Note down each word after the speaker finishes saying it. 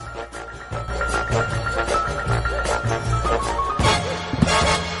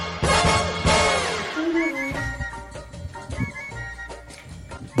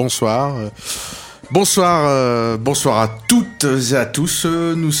Bonsoir. Bonsoir à toutes et à tous.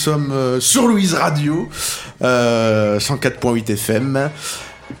 Nous sommes sur Louise Radio, 104.8 FM.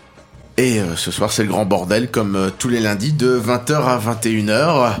 Et ce soir, c'est le grand bordel, comme tous les lundis, de 20h à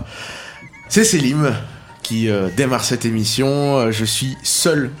 21h. C'est Selim qui démarre cette émission. Je suis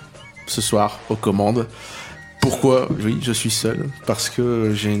seul ce soir aux commandes. Pourquoi ? Oui, je suis seul, parce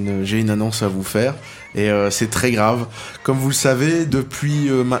que j'ai une annonce à vous faire. Et c'est très grave. Comme vous le savez, depuis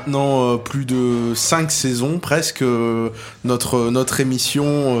maintenant plus de 5 saisons presque, notre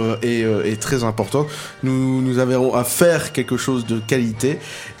émission est très importante. Nous avons à faire quelque chose de qualité.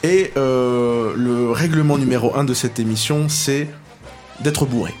 Et le règlement numéro 1 de cette émission, c'est d'être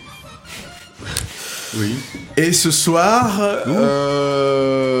bourré. Oui. Et ce soir,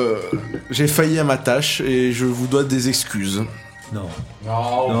 j'ai failli à ma tâche et je vous dois des excuses. Non.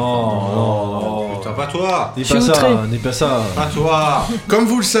 Putain, pas toi. N'est pas ça. Pas toi. Comme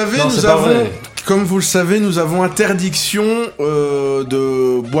vous le savez, nous avons interdiction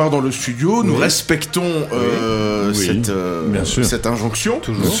de boire dans le studio. Nous respectons cette injonction.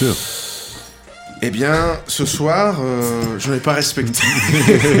 Toujours. Bien sûr. Eh bien, ce soir, je n'ai pas respecté.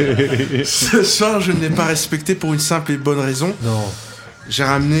 Ce soir, je ne l'ai pas respecté pour une simple et bonne raison. Non. J'ai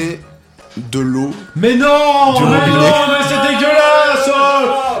ramené de l'eau. Mais non, mais c'est dégueulasse.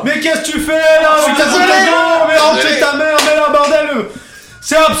 Mais qu'est-ce que tu fais là? Je suis désolé. Mais rentre ta mère, mais là bordel.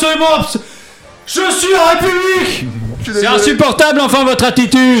 C'est absolument je suis la République. C'est insupportable enfin votre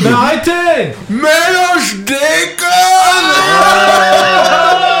attitude. Mais arrêtez. Mais non, je déconne.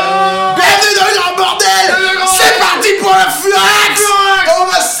 Bienvenue dans le grand bordel. C'est parti pour la furax. On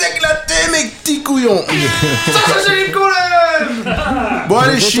va s'éclater mes petits couillons. Ça c'est une colère. Bon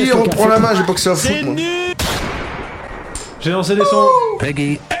allez, chie, on prend la main, j'ai pas que ça à foutre moi. J'ai lancé les sons.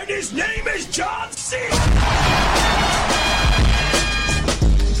 Peggy. And his name is John C.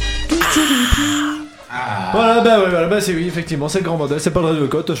 Voilà, c'est oui, effectivement, c'est le grand bordel, c'est pas le Radio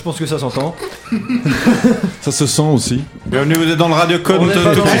Côte, je pense que ça s'entend. Ça se sent aussi. Bienvenue, vous êtes dans le Radio Code,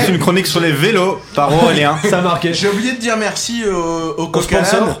 tout de suite une chronique sur les vélos par Aurélien. Ça a marqué. J'ai oublié de dire merci au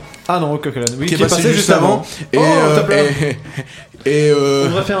sponsor. Ah non, au Coquelin, oui, qui est passé juste avant. Et on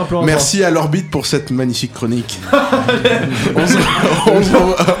devrait faire un plan merci à l'orbite pour cette magnifique chronique. on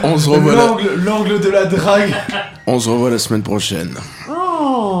se revoit l'angle de la drague. On se revoit la semaine prochaine.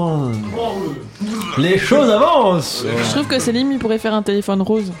 Les choses avancent. Je trouve que Selim il pourrait faire un téléphone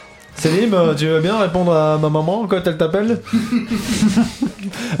rose. Selim, tu veux bien répondre à ma maman quand elle t'appelle?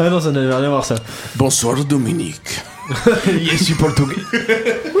 Ah non, ça n'avait rien à voir ça. Bonsoir Dominique. Je suis portugais.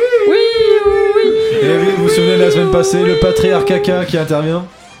 Oui. Et oui, vous vous souvenez de la semaine passée, le patriarche caca qui intervient.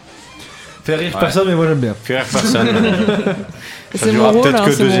 Fait rire personne, mais moi j'aime bien. Fait rire personne. Ça C'est durera mon rôle, peut-être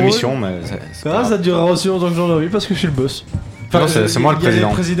que c'est 2 mon émissions, mais Ça durera aussi longtemps que j'en ai envie parce que je suis le boss. Enfin, non, c'est moi le président. Il y a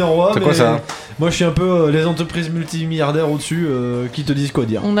le président roi. C'est quoi ça? Moi je suis un peu les entreprises multimilliardaires au-dessus qui te disent quoi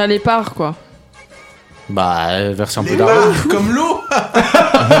dire. On a les parts quoi. Bah, verser un peu Les d'argent. barres, comme l'eau.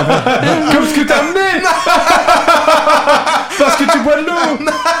 Comme ce que t'as amené. Parce que tu bois de l'eau.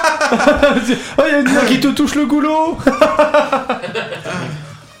 Oh, y'a une main qui te touche le goulot.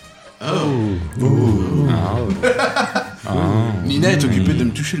 Nina est occupée de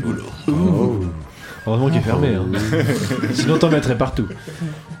me toucher le goulot. Heureusement qu'il est fermé. Hein. Sinon t'en mettrais partout.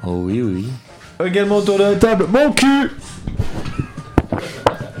 Oh oui. Également autour de la table, mon cul.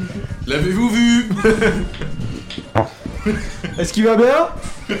 L'avez-vous vu? Est-ce qu'il va bien?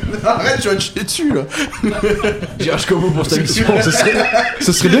 Arrête, tu vas te chier dessus là. J'irai jusqu'au bout pour cette émission.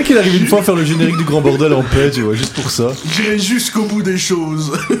 Ce serait bien qu'il arrive une fois à faire le générique du grand bordel en paix, tu vois, juste pour ça. J'irai jusqu'au bout des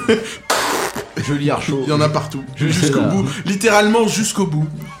choses. Joli archaud. Il y en a partout. Jusqu'au là. bout. Littéralement jusqu'au bout.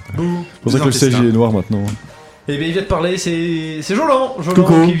 C'est pour ça que le siège il est noir maintenant. Et bien il vient de parler, c'est Jolan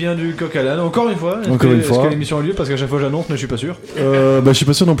Coucou. qui vient du Coq à l'âne. Encore une fois. Est-ce que l'émission a lieu? Parce qu'à chaque fois j'annonce, mais je suis pas sûr. Je suis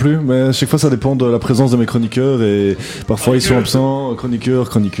pas sûr non plus, mais à chaque fois ça dépend de la présence de mes chroniqueurs et parfois ils sont absents, chroniqueurs,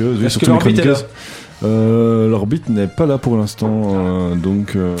 chroniqueuses, oui, surtout mes chroniqueuses. L'orbite n'est pas là pour l'instant,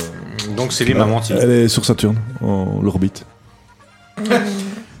 donc Céline m'a menti. Elle est sur Saturne, l'orbite.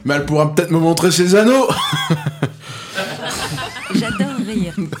 Mais elle pourra peut-être me montrer ses anneaux. J'adore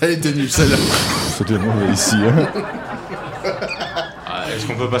rire. Elle était nulle celle-là. Saturne, ici. Hein. Est-ce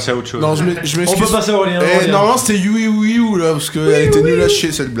qu'on peut passer à autre chose? Non, je m'excuse. On peut passer à Aurélien. Normalement c'était you là, parce qu'elle était nulle à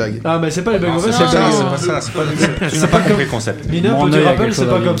chier cette blague. Ah mais c'est pas les blagues, en fait c'est c'est pas blague. ça, tu n'as pas compris le concept. Mina, petit rappel, c'est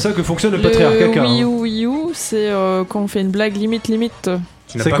pas comme ça que fonctionne le patriarcat caca. Oui, c'est quand on fait une blague limite.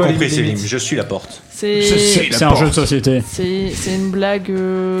 Tu n'as pas compris Céline, je suis la porte. C'est un jeu de société. C'est une blague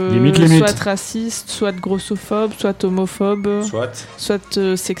limite. soit raciste, soit grossophobe, soit homophobe, soit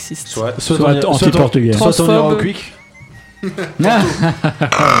sexiste. Soit anti-portugais. Soit on ira au quick.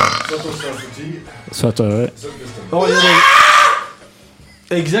 Soit, ouais. Regardez.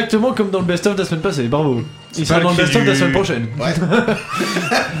 Exactement comme dans le best-of de la semaine passée, bravo. Il sera pas dans le le cri best-of de la du- semaine prochaine.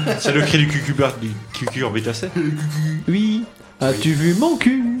 C'est le cri du cucurbitacé. Oui. As-tu vu mon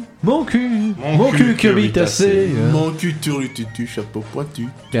cul? Mon cul cucurbitacé. Mon cul turlututu, chapeau pointu.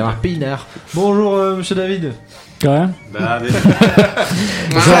 Bernard Pinard. Bonjour, monsieur David. Quand même. Bah,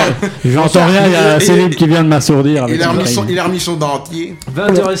 J'entends rien, il y a Céline qui vient de m'assourdir. avec Il a une remis oreille. il a remis son dentier.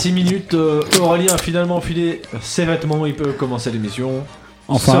 20h06, Aurélien a finalement enfilé ses vêtements, il peut commencer l'émission.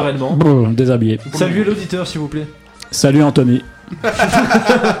 Enfin, Sereinement. déshabillé. Saluez l'auditeur s'il vous plaît. Salut Anthony.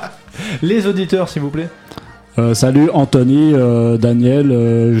 Les auditeurs s'il vous plaît. Salut Anthony,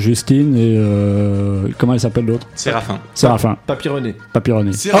 Daniel, Justine et comment il s'appelle l'autre? Séraphin. Séraphin. Papy-René.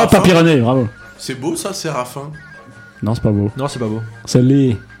 Papy-René. Séraphin. Oh, Papy-René, bravo. C'est beau ça, Séraphin. Non, c'est pas beau. Non, c'est pas beau. C'est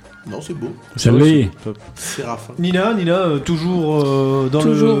lui. Non, c'est beau. C'est lui. Séraphin. Nina, toujours dans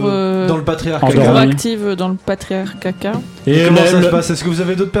Toujours, le patriarcat. Endormi. Toujours active dans le patriarcat. Et comment ça le- se passe? Est-ce que vous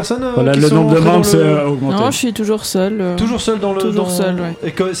avez d'autres personnes Voilà, qui le sont nombre de entrées dans membres le- s'est augmenté. Non, je suis toujours seule. Toujours seul dans le. Toujours seul, ouais.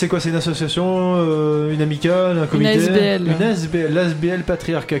 Et c'est quoi? C'est une association, une amicale, un comité? SBL. Une SBL, l'ASBL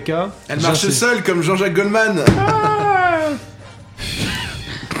Patriarcat. Elle marche seule comme Jean-Jacques Goldman.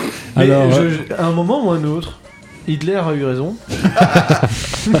 Mais Alors, à un moment ou un autre, Hitler a eu raison.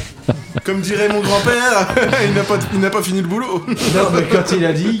 Comme dirait mon grand-père, il n'a pas fini le boulot. Non, mais quand il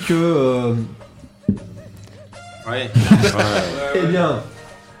a dit que. Ouais. Eh bien,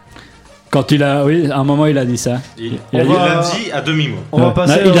 quand il a, oui, à un moment il a dit ça. Il Il a dit- l'a dit à demi-mot. on va Ouais.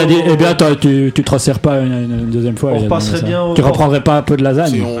 passer. Non, il a dit, au- eh bien, toi, tu te resserres pas une deuxième fois. On il a dit repasserait ça. bien au- Tu reprendrais pas un peu de C'est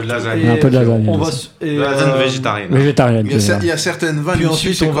lasagne? honte. De lasagne. et- un peu de lasagne, On il va. dit. Et, De lasagne végétarienne. Végétarienne. Il y a, c'est il y a certaines vannes Puis ici,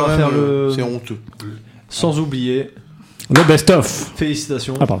 ensuite, c'est on va quand même, faire le- c'est honteux. Sans oublier, Le best-of.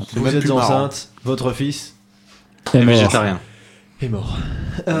 félicitations. Ah, pardon. Vous même êtes plus marrant. enceinte, votre fils Et Et mort. végétarien. est mort.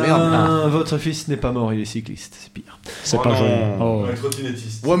 Merde. Votre fils n'est pas mort, il est cycliste, c'est pire. C'est Oh pas non. joli. Oh.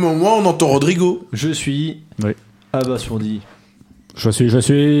 Ouais, mais au moins on entend Rodrigo. Je suis Oui. abasourdi. Je suis Je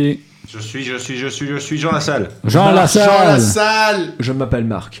suis Jean Lassalle. Jean Marc Jean Lassalle. Lassalle. Je m'appelle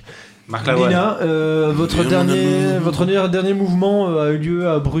Marc. Marc Lavoine. Nina, votre Non, dernier mouvement a eu lieu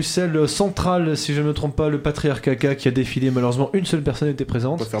à Bruxelles Centrale, si je ne me trompe pas, le patriarcat qui a défilé. Malheureusement, une seule personne était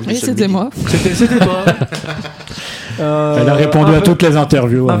présente. Oui, c'était moi. C'était toi. Elle a répondu à toutes les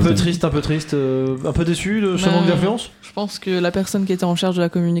interviews. Un hein. peu triste, un peu déçu de ce Ben, manque d'influence. Je pense que la personne qui était en charge de la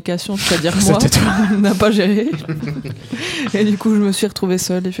communication, c'est-à-dire moi, C'était toi. n'a pas géré. Et du coup, je me suis retrouvée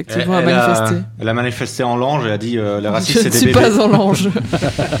seule, effectivement, à manifester. Elle a manifesté en lange et a dit les racistes Je c'est ne des suis bébés. pas en lange.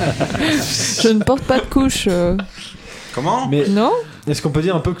 Je ne porte pas de couche. Comment? Mais Non? est-ce qu'on peut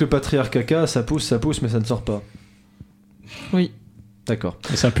dire un peu que le patriarcat, ça pousse, mais ça ne sort pas? Oui. D'accord.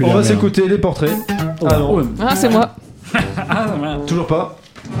 Et ça pue On la va merde. s'écouter les portraits. Ah non, Ah, c'est moi. toujours pas.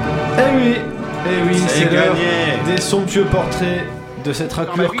 Eh oui, C'est c'est l'heure gagné. des somptueux portraits de cette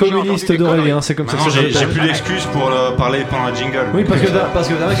raclure communiste d'Aurélien. C'est comme ça que Maintenant ça j'ai s'appelle. plus d'excuses pour parler pendant un jingle. Oui, parce que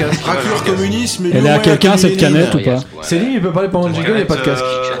t'as un casque. Raclure communisme. Elle est à quelqu'un cette canette ou pas? Céline, il peut parler pendant le jingle, il n'y a pas de casque.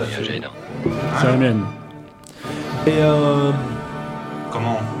 C'est la mienne. Et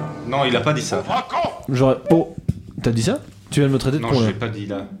Comment? Non, il a pas dit ça. j'aurais. Oh, t'as dit ça? Tu viens de me traiter de Non, con je là. l'ai pas dit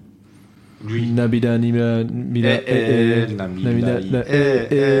là. Lui. Nabida, Nibida, Nabida,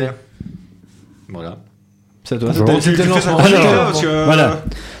 Voilà. C'est à toi. Bonjour. C'était le lancement. ça C'était le tout à l'heure, lancement. parce que Voilà.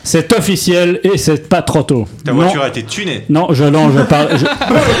 C'est officiel et c'est pas trop tôt. ta Non. voiture a été tunée. Non, je parle.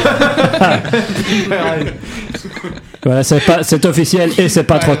 Voilà, c'est officiel et c'est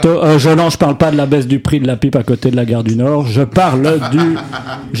pas trop tôt. Je parle pas de la baisse du prix de la pipe à côté de la gare du Nord. Je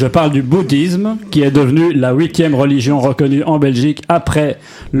parle du bouddhisme qui est devenu la 8e religion reconnue en Belgique après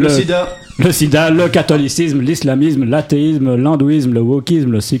Le sida. le sida, le catholicisme, l'islamisme, l'athéisme, l'hindouisme, le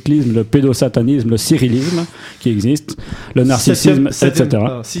wokisme, le cyclisme, le pédosatanisme, le cyrillisme qui existe, le narcissisme, etc.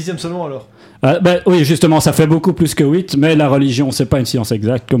 Sixième seulement alors. Ah, ben, oui, justement, ça fait beaucoup plus que 8, mais la religion, c'est pas une science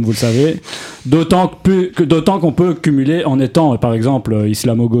exacte, comme vous le savez. D'autant qu'on peut cumuler en étant, par exemple,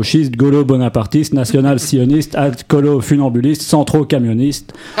 islamo-gauchiste, gaulo-bonapartiste, national-sioniste, alcoolo-funambuliste,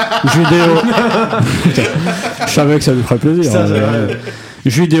 centro-camioniste, judéo... Je savais que ça lui ferait plaisir. Ça,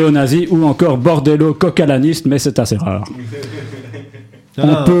 Judéo-nazi ou encore bordello-cocalaniste, mais c'est assez rare.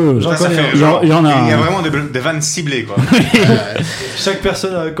 On peut... J'en Ça, ça connais fait un. genre, Il y en a il y a un. vraiment des vannes ciblées quoi. Chaque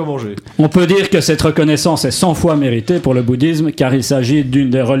personne a comment manger. On peut dire que cette reconnaissance est 100 fois méritée pour le bouddhisme, car il s'agit d'une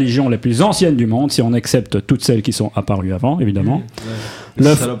des religions les plus anciennes du monde, si on accepte toutes celles qui sont apparues avant, évidemment.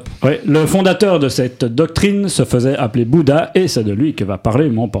 Le fondateur de cette doctrine se faisait appeler Bouddha, et c'est de lui que va parler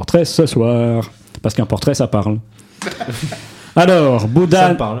mon portrait ce soir. Parce qu'un portrait, ça parle. Alors, Ça Bouddha,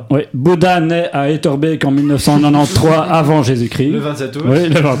 me parle. oui, Bouddha naît à Etterbeek en 1993 avant Jésus-Christ. Le 27 août. Oui,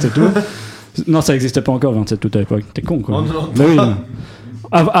 le 27 août. Non, ça n'existait pas encore, 27 août à l'époque. T'es con, quoi. Oh, non, Bah oui, non.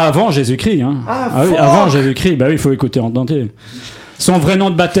 Avant Jésus-Christ, hein. Oui, avant Jésus-Christ, bah oui, il faut écouter en entier. Son vrai nom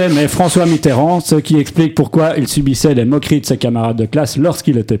de baptême est François Mitterrand, ce qui explique pourquoi il subissait les moqueries de ses camarades de classe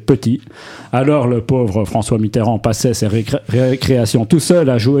lorsqu'il était petit. Alors le pauvre François Mitterrand passait ses récréations tout seul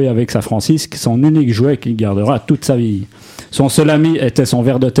à jouer avec sa Francisque, son unique jouet qu'il gardera toute sa vie. Son seul ami était son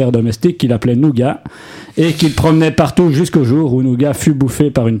ver de terre domestique qu'il appelait Nougat et qu'il promenait partout jusqu'au jour où Nougat fut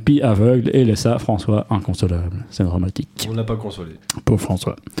bouffé par une pie aveugle et laissa François inconsolable. C'est dramatique. On l'a pas consolé. Pauvre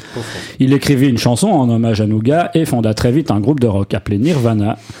François. Il écrivit une chanson en hommage à Nougat et fonda très vite un groupe de rock appelé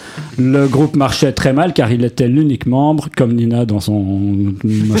Nirvana. Le groupe marchait très mal car il était l'unique membre, comme Nina dans son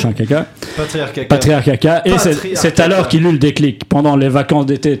machin caca, Patriarche Caca. Et c'est alors qu'il eut le déclic. Pendant les vacances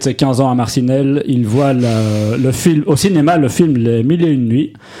d'été de ses 15 ans à Marcinelle, il voit le film, au cinéma le film Les Mille et Une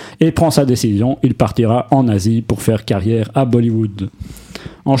Nuits et prend sa décision. Il partira en Asie pour faire carrière à Bollywood.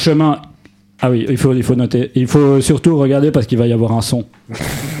 En chemin... Ah oui, il faut noter. Il faut surtout regarder parce qu'il va y avoir un son.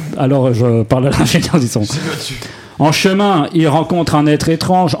 Alors je parle à l'ingénieur du son. En chemin, il rencontre un être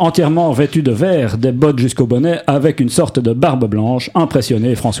étrange entièrement vêtu de vert, des bottes jusqu'au bonnet, avec une sorte de barbe blanche.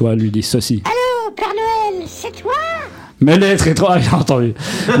 Impressionné, François lui dit ceci. Allô, Père Noël, c'est toi? Mais l'être étrange... Ah, j'ai entendu.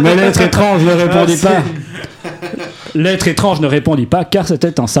 Mais l'être étrange ne répondit pas. L'être étrange ne répondit pas car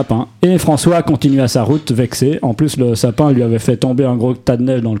c'était un sapin. Et François continua sa route vexé. En plus, le sapin lui avait fait tomber un gros tas de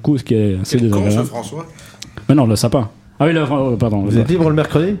neige dans le cou, ce qui est assez désagréable. François. Mais non, le sapin. Ah oui, pardon. Vous êtes libre le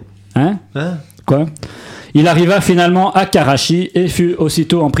mercredi? Hein? Quoi? Il arriva finalement à Karachi et fut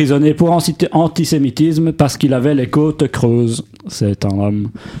aussitôt emprisonné pour antisémitisme parce qu'il avait les côtes creuses. C'est un homme.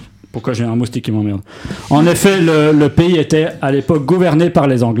 Pourquoi j'ai un moustique qui m'emmerde? En effet, le pays était à l'époque gouverné par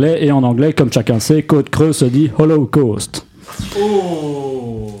les Anglais et en anglais, comme chacun sait, côte creuse se dit Holocaust.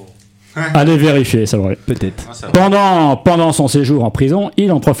 Oh. Allez vérifier, c'est vrai. Peut-être. Pendant son séjour en prison,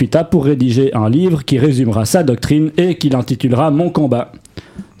 il en profita pour rédiger un livre qui résumera sa doctrine et qu'il intitulera Mon combat.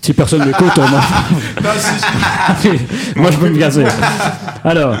 Si personne m'écoute, moi je peux me casser.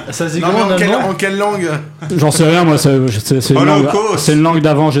 Alors, ça se dit en quelle langue? J'en sais rien, moi, c'est une langue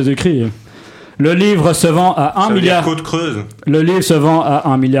d'avant Jésus-Christ. Le livre se vend à 1 milliard. Côte creuse. Le livre se vend à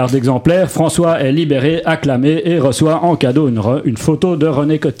 1 milliard d'exemplaires. François est libéré, acclamé et reçoit en cadeau une photo de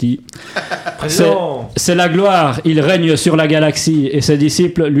René Coty. C'est la gloire. Il règne sur la galaxie et ses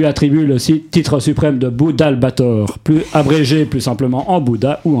disciples lui attribuent le titre suprême de Bouddha-Bator, plus abrégé plus simplement en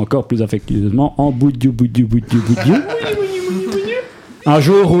Bouddha ou encore plus affectueusement en Boudiou. Un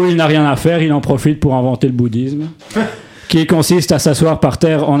jour où il n'a rien à faire, il en profite pour inventer le bouddhisme, qui consiste à s'asseoir par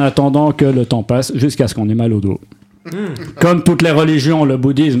terre en attendant que le temps passe jusqu'à ce qu'on ait mal au dos. Comme toutes les religions, le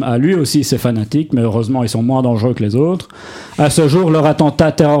bouddhisme a lui aussi ses fanatiques, mais heureusement ils sont moins dangereux que les autres. À ce jour, leur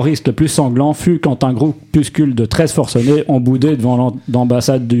attentat terroriste le plus sanglant fut quand un groupuscule de 13 forcenés ont boudé devant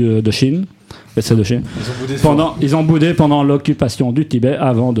l'ambassade de Chine. C'est de Chine. Ils ont boudé pendant l'occupation du Tibet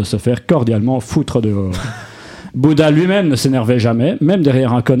avant de se faire cordialement foutre dehors. Bouddha lui-même ne s'énervait jamais, même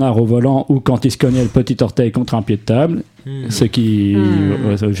derrière un connard au volant ou quand il se cognait le petit orteil contre un pied de table. Ce qui...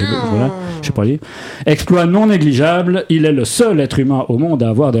 voilà, je sais pas dire. Exploit non négligeable, il est le seul être humain au monde à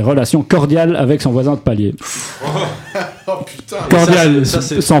avoir des relations cordiales avec son voisin de palier. Oh putain. Cordial,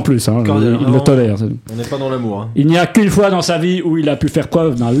 sans plus, hein, il le tolère. On n'est pas dans l'amour. Hein. Il n'y a qu'une fois dans sa vie où il a pu faire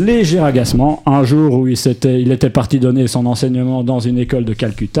preuve d'un léger agacement. Un jour où il était parti donner son enseignement dans une école de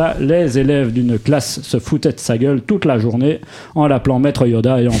Calcutta. Les élèves d'une classe se foutaient de sa gueule toute la journée en l'appelant Maître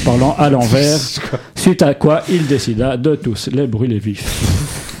Yoda et en parlant à l'envers. Suite à quoi il décida de tous les brûler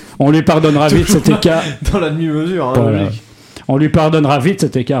vifs. On lui pardonnera vite cet écart. Dans la demi-mesure, hein, voilà. On lui pardonnera vite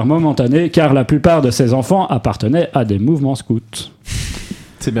cet écart momentané car la plupart de ses enfants appartenaient à des mouvements scouts.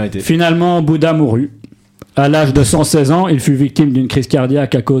 C'est mérité. Finalement, Bouddha mourut. À l'âge de 116 ans, il fut victime d'une crise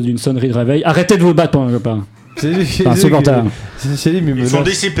cardiaque à cause d'une sonnerie de réveil. Arrêtez de vous battre pendant que je parle. C'est insupportable. Ils sont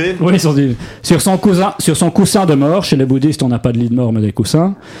dissipés. Oui, ils sont dissipés. Sur son coussin de mort, chez les bouddhistes, on n'a pas de lit de mort mais des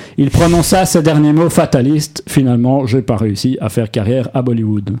coussins, il prononça ces derniers mots fatalistes. Finalement, je n'ai pas réussi à faire carrière à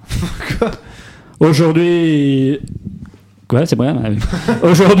Bollywood. Aujourd'hui... Ouais, c'est vrai.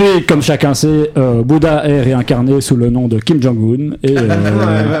 Aujourd'hui, comme chacun sait, Bouddha est réincarné sous le nom de Kim Jong-un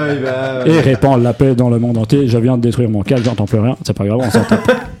et répand la paix dans le monde entier. Je viens de détruire mon câble, j'entends plus rien. C'est pas grave, on s'en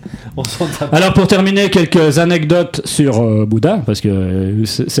tape. Alors pour terminer, quelques anecdotes sur Bouddha, parce que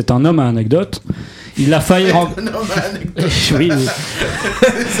c'est un homme à anecdotes. Il a failli rencontrer. Non, mais anecdote. Oui.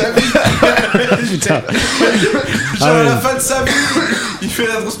 Sa vie. Putain. Genre Ah à la ouais. fin de sa vie, il fait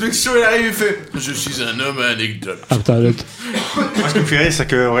l'introspection, il arrive, il fait je suis un homme à anecdote. Ah putain, l'autre. Moi, ce qui me fait rire, c'est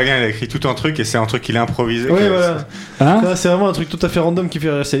qu'Aurélien, il a écrit tout un truc et c'est un truc qu'il a improvisé. Oui, que- voilà. Hein? Là, c'est vraiment un truc tout à fait random qui fait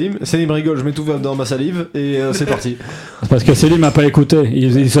rire Selim. Selim rigole, je m'étouffe dans ma salive et c'est parti. Parce que Céline m'a pas écouté.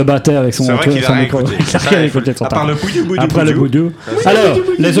 Il se battait avec son C'est vrai qu'il a son rien micro. écouté. Il a rien écouté de son À part temps. le boudou, boudou, Après le boudou. Alors,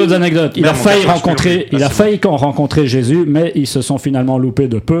 les autres anecdotes. Il a Merde, mon failli carton, rencontrer, je peux rencontrer Jésus, mais ils se sont finalement loupés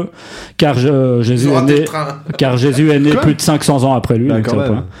de peu, car Jésus Ils ont est raté né, le train. car Jésus est né plus de 500 ans après lui. Bah, donc quand c'est le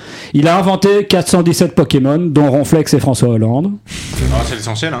même. point. Il a inventé 417 Pokémon, dont Ronflex et François Hollande. Ah, c'est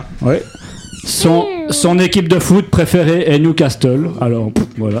l'essentiel, hein. Ouais. Son équipe de foot préférée est Newcastle. Alors,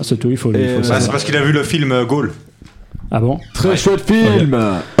 voilà, c'est tout, il faut le Et, savoir. C'est parce qu'il a vu le film Gaulle. Ah bon? Très chouette film.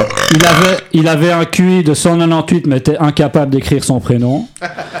 Il avait un QI de 198, mais était incapable d'écrire son prénom.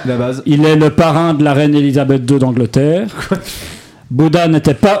 La base. Il est le parrain de la reine Elisabeth II d'Angleterre. Bouddha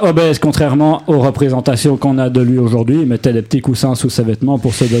n'était pas obèse, contrairement aux représentations qu'on a de lui aujourd'hui. Il mettait des petits coussins sous ses vêtements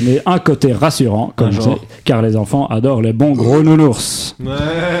pour se donner un côté rassurant, comme genre. car les enfants adorent les bons gros nounours. Ouais.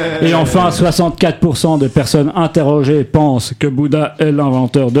 Et enfin, 64% des personnes interrogées pensent que Bouddha est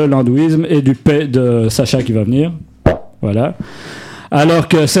l'inventeur de l'hindouisme et du paix de Sacha qui va venir. Voilà. Alors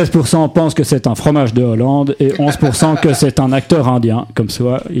que 16% pensent que c'est un fromage de Hollande et 11% que c'est un acteur indien. Comme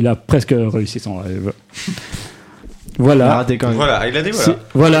ça, il a presque réussi son rêve. Il a Voilà. raté quand même. Voilà, il a dit Si,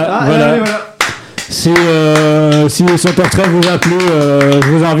 voilà. voilà, Ah, voilà. voilà. Si son portrait vous a plu, je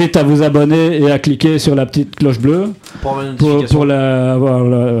vous invite à vous abonner et à cliquer sur la petite cloche bleue Pour avoir une pour notification. avoir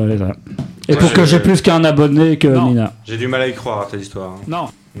voilà. Et Ouais, pour que je- j'ai plus qu'un abonné que Non. Nina. J'ai du mal à y croire à cette histoire. hein. Non,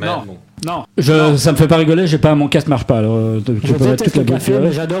 Mais non, bon. non. Ça me fait pas rigoler, j'ai pas mon casque marche pas. Alors, je peux mettre toute la café, bouffe.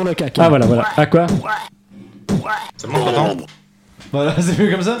 mais j'adore le caca. Ah voilà, voilà. À quoi? C'est bon, t'entends? Voilà, c'est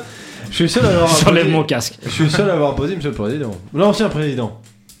mieux comme ça. Je suis le seul à avoir. J'enlève posé- mon casque. Je suis le seul à avoir posé, monsieur le président. L'ancien président.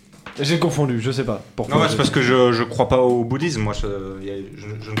 J'ai confondu, je sais pas. Pourquoi. Non, c'est parce que je crois pas au bouddhisme. Moi, je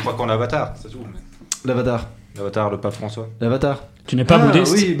ne crois qu'en l'avatar, c'est tout. L'avatar. L'avatar, le pape François. L'avatar. Tu n'es pas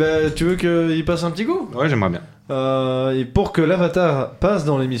bouddhiste? Oui, bah tu veux qu'il passe un petit coup Ouais, j'aimerais bien. Et pour que l'avatar passe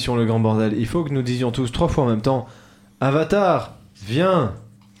dans l'émission Le Grand Bordel, il faut que nous disions tous 3 fois en même temps Avatar, viens.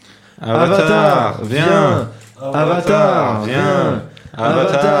 Avatar, viens. Avatar, viens.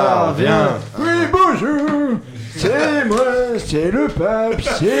 Avatar, viens. Oui, bonjour. C'est moi, c'est le pape,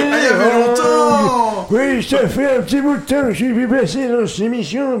 c'est. Ah, il y avait longtemps. Oui, ça fait un petit bout de temps que je suis vu passer dans cette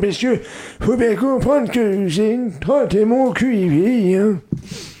émission parce que faut bien comprendre que j'ai une trotte et mon cul il vieillit, hein.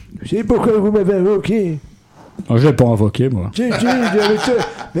 C'est pourquoi vous m'avez invoqué. Oh, je l'ai pas invoqué, moi.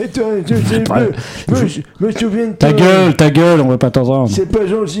 Mais toi, me souviens de toi. Ta gueule, on veut pas t'entendre. C'est pas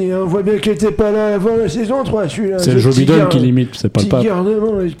gentil, hein. On voit bien que t'es pas là avant la saison 3, celui-là. C'est le Ce petit Jobidon garde- qui limite, c'est pas le Petit pape.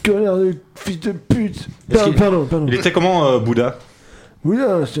 gardement, le connard de fils de pute. Est-ce qu'il- Pardon. Il était comment, Bouddha?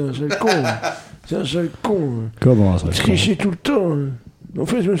 Oula, c'est un sale con. C'est un sale con. Comment ça? Il se trichait tout le temps. En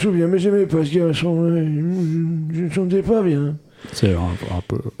fait, je me souviens, mais j'aimais pas ce garçon. Je ne sentais pas bien. C'est un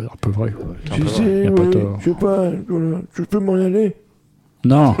peu vrai. Quoi. Tu sais, Y a pas ouais, tort. je sais pas, voilà, je peux m'en aller.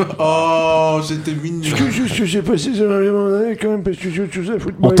 Non. Oh, c'était mignon. Parce que juste que j'ai passé ça m'en aller quand même, parce que je tout ça, faut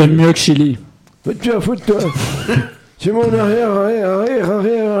On t'aime mieux que Chili. Va te faire foutre, toi. C'est mon arrière.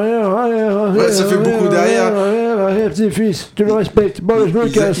 Ouais, ça fait beaucoup d'arrière. Arrière, petit-fils, tu le respectes. Bon, je me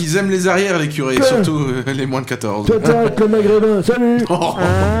casse. Ils aiment les arrières, les curés, Quoi surtout les moins de 14. Toi, t'arrêtes le maghrébin, salut. Oh.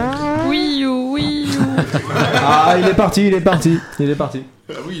 Oui, oui. Ah, il est parti.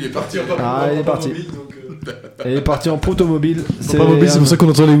 Ah oui, il est parti en Ah, il est parti. Il est parti en automobile. C'est pas mobile, c'est pour ça qu'on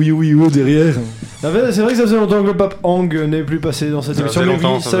entend les oui derrière. En fait, c'est vrai que ça faisait longtemps que le pape Hang n'est plus passé dans cette Ça émission. faisait Mais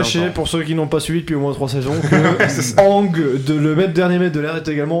longtemps, oui, ça faisait sachez, longtemps. pour ceux qui n'ont pas suivi depuis au moins 3 saisons, que Hang, dernier maître de l'air, est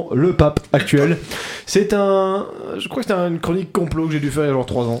également le pape actuel. C'est un. Je crois que c'était une chronique complot que j'ai dû faire il y a genre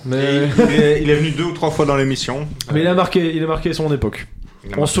 3 ans. Mais, Il est venu 2 ou 3 fois dans l'émission. mais il a marqué son époque.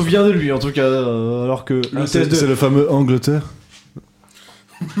 On se souvient de lui en tout cas, alors que le test de. C'est le fameux Angleterre.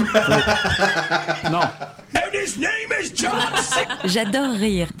 Non. And his name is John C. J'adore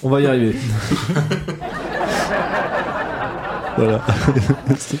rire. On va y arriver. Voilà.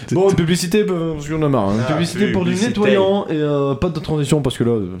 Bon, une publicité, parce qu'on a marre. Une publicité pour du publicité. nettoyant et pas de transition parce que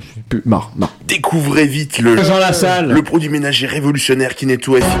là, je suis plus marre. Découvrez vite le Jean Lassalle. le produit ménager révolutionnaire qui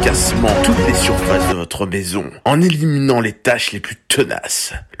nettoie efficacement toutes les surfaces de votre maison en éliminant les tâches les plus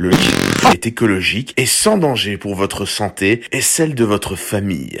tenaces. Le kit est écologique et sans danger pour votre santé et celle de votre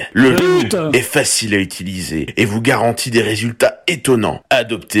famille. Le Lutte. est facile à utiliser et vous garantit des résultats étonnants.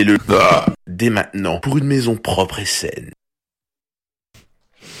 Adoptez-le dès maintenant pour une maison propre et saine.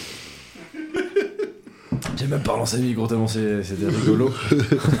 J'ai même pas relancé le micro tellement c'était rigolo.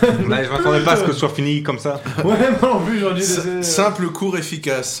 Là, je m'attendais pas à ce que ce soit fini comme ça. Ouais, moi en plus, j'aurais dû laisser. Simple, court,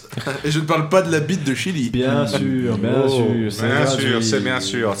 efficace. Et je ne parle pas de la bite de Chili. Bien sûr, bien sûr. C'est bien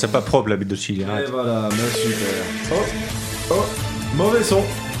sûr. C'est pas propre la bite de Chili. Et voilà, bien super. Oh, mauvais son.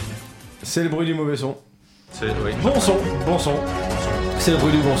 C'est le bruit du mauvais son. Oui. Bon son. C'est le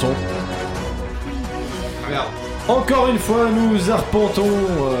bruit du bon son. Regarde. Encore une fois, nous arpentons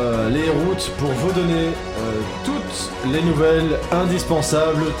les routes pour vous donner toutes les nouvelles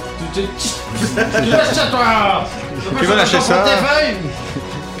indispensables. Lâche ça, toi! Tu veux lâcher ça?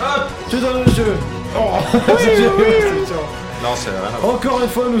 Hop, tu donnes le jeu. Oh. Non, c'est rien à voir. Encore une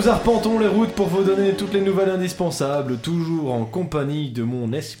fois, nous arpentons les routes pour vous donner toutes les nouvelles indispensables, toujours en compagnie de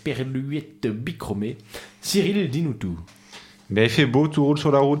mon esperluette bichromée. Cyril, dis-nous tout. Mais il fait beau, tout roule sur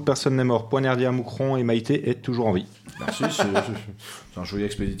la route, personne n'est mort. Poignardier à Moucron et Maïté est toujours en vie. Merci, c'est un joli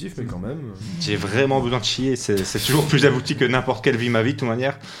expéditif, mais quand même. J'ai vraiment besoin de chier, c'est toujours plus abouti que n'importe quelle vie ma vie de toute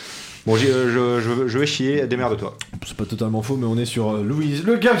manière. Bon, je vais chier, démerde-toi. C'est pas totalement faux, mais on est sur Louise.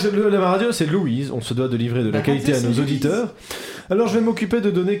 Le gars de la radio, c'est Louise. On se doit de livrer de la qualité à nos auditeurs. Alors je vais m'occuper de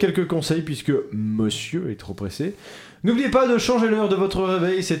donner quelques conseils, puisque monsieur est trop pressé. N'oubliez pas de changer l'heure de votre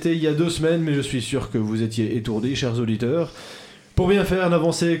réveil, c'était il y a 2 semaines, mais je suis sûr que vous étiez étourdis, chers auditeurs. Pour bien faire,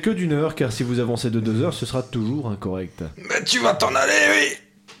 n'avancez que d'1 heure, car si vous avancez de 2 heures, ce sera toujours incorrect. Mais tu vas t'en aller,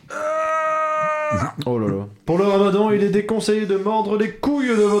 oui. Oh là là. Pour le ramadan, il est déconseillé de mordre les couilles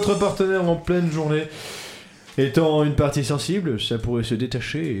de votre partenaire en pleine journée. Étant une partie sensible, ça pourrait se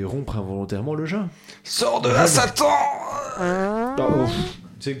détacher et rompre involontairement le jeûne. Sors de là, Satan. Tu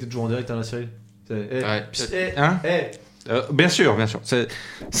sais que t'es toujours en direct, hein, la série. Bien sûr.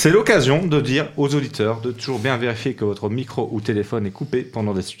 C'est l'occasion de dire aux auditeurs de toujours bien vérifier que votre micro ou téléphone est coupé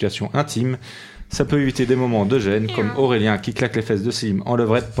pendant des situations intimes. Ça peut éviter des moments de gêne, comme Aurélien qui claque les fesses de Slim en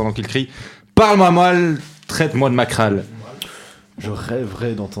levrette pendant qu'il crie « Parle-moi mal, traite-moi de macral ». Je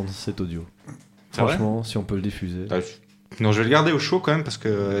rêverais d'entendre cet audio. Franchement, si on peut le diffuser. Non, je vais le garder au chaud quand même, parce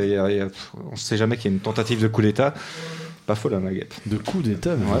que on sait jamais qu'il y a une tentative de coup d'état. Pas faux la maguette. De coup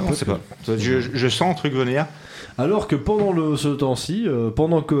d'état, mais ouais, on sait pas. Je sens un truc venir. Alors que pendant ce temps-ci,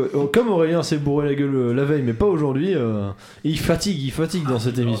 pendant que comme Aurélien s'est bourré la gueule la veille, mais pas aujourd'hui, il fatigue dans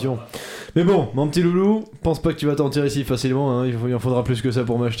cette émission. Mais bon, mon petit loulou, pense pas que tu vas t'en tirer si facilement. Hein, il en faudra plus que ça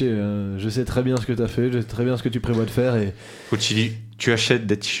pour m'acheter. Je sais très bien ce que t'as fait, je sais très bien ce que tu prévois de faire. Et Chili, tu achètes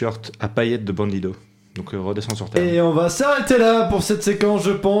des t-shirts à paillettes de Bandido. Donc redescends sur terre. Et on va s'arrêter là pour cette séquence,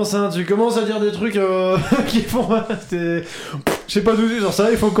 je pense. Hein. Tu commences à dire des trucs qui font... Je sais pas d'où tu sors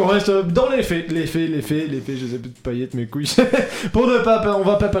ça, il faut qu'on reste dans les faits. Les faits, je sais plus de paillettes, mes couilles. Pour ne pas... On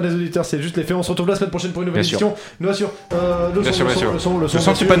va pas perdre les auditeurs, c'est juste les faits. On se retrouve la semaine prochaine pour une nouvelle émission. Bien sûr. Le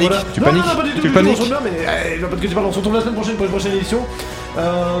son, tu paniques. Tu paniques. Tu paniques. Mais pas que tu parles, on se retrouve la semaine prochaine pour une prochaine édition.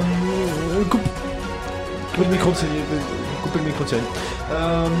 Coupe le micro de Cyril. Coupez le micro de Cyril.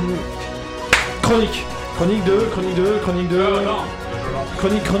 Chronique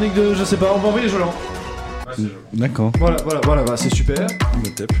 2, je sais pas, on va envoyer Jolan. D'accord. Voilà, c'est super.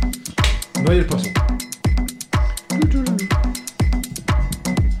 Noyez le poisson.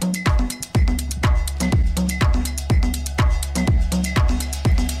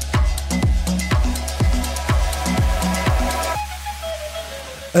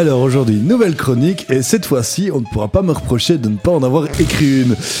 Alors aujourd'hui, nouvelle chronique, et cette fois-ci, on ne pourra pas me reprocher de ne pas en avoir écrit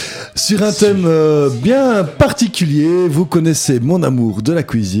une. Sur un thème bien particulier, vous connaissez mon amour de la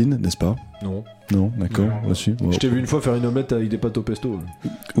cuisine, n'est-ce pas ? Non. Non, d'accord, merci. Je t'ai vu une fois faire une omelette avec des pâtes au pesto.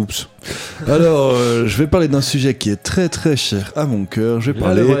 Oups. Alors, je vais parler d'un sujet qui est très très cher à mon cœur. Je vais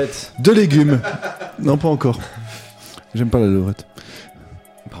parler de légumes. Non, pas encore. J'aime pas la levrette.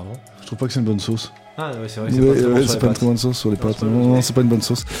 Pardon ? Je trouve pas que c'est une bonne sauce. Ah ouais, c'est vrai, c'est pas une très bonne sauce sur les pâtes. Non, c'est pas une bonne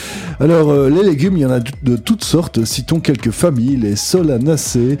sauce. Alors, les légumes, il y en a de toutes sortes. Citons quelques familles, les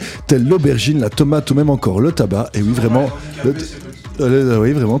solanacées, telles l'aubergine, la tomate ou même encore le tabac. Et oui, vraiment...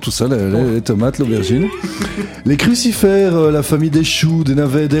 oui, vraiment, tout ça, les tomates, l'aubergine. Les crucifères, la famille des choux, des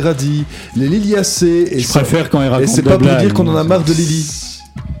navets, des radis, les liliacées. Et je préfère quand ils racontent. Et c'est pas pour dire qu'on en a marre de Lily.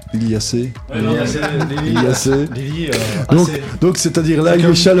 Liliacées. Donc c'est-à-dire là, les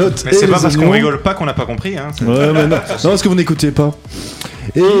échalotes. Mais c'est pas parce qu'on rigole pas qu'on n'a pas compris. Hein, ouais, mais non, parce que vous n'écoutez pas.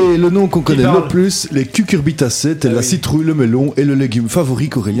 Et le nom qu'on connaît le plus, les cucurbitacées, tels la citrouille, le melon et le légume favori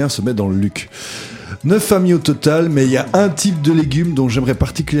qu'Aurélien se met dans le luc. 9 familles au total, mais il y a un type de légumes dont j'aimerais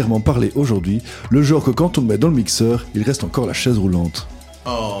particulièrement parler aujourd'hui, le genre que quand on le met dans le mixeur, il reste encore la chaise roulante.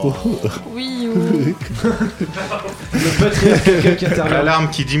 Oh. Oui. Le patriarcat qui intervient.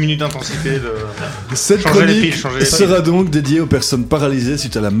 L'alarme qui diminue d'intensité. De... Cette chronique sera donc dédiée aux personnes paralysées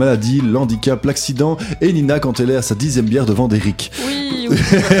suite à la maladie, l'handicap, l'accident et Nina quand elle est à sa 10e bière devant d'Eric. Oui.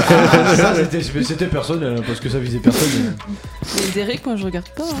 Ça, c'était personnel, parce que ça visait personne. Mais Derek, moi je regarde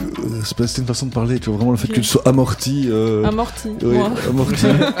pas. Hein. C'était une façon de parler, tu vois vraiment le fait que tu sois amorti. Amorti. Oui, Moi. amorti.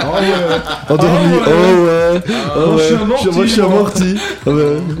 Endormi. Moi je suis amorti.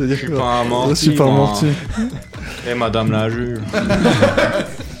 Je suis pas amorti. Je suis pas amorti. Et madame la juge.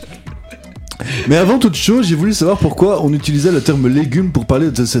 Mais avant toute chose, j'ai voulu savoir pourquoi on utilisait le terme légumes pour parler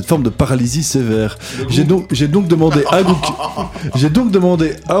de cette forme de paralysie sévère. J'ai donc demandé à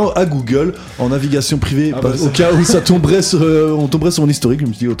Google en navigation privée au cas où on tomberait sur mon historique. Je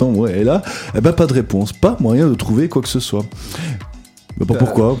me suis dit autant ouais. Et là, pas de réponse, pas moyen de trouver quoi que ce soit.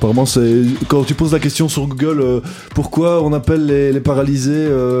 Pourquoi ? Apparemment, c'est quand tu poses la question sur Google, pourquoi on appelle les paralysés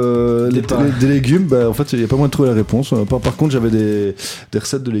des légumes, en fait, il n'y a pas moyen de trouver la réponse. Par contre, j'avais des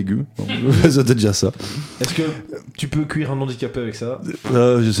recettes de légumes. C'était déjà ça. Est-ce que tu peux cuire un handicapé avec ça ?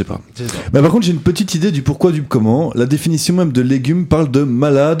 Je sais pas. Mais par contre, j'ai une petite idée du pourquoi du comment. La définition même de légumes parle de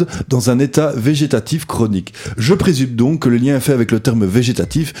malade dans un état végétatif chronique. Je présume donc que le lien est fait avec le terme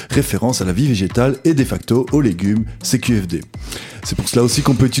végétatif, référence à la vie végétale et de facto aux légumes, CQFD. C'est pour cela aussi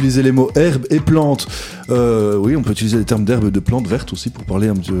qu'on peut utiliser les mots herbes et plantes. Oui, on peut utiliser les termes d'herbes et de plantes vertes aussi pour parler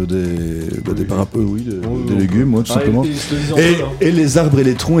un petit peu des légumes, tout simplement. Et les arbres et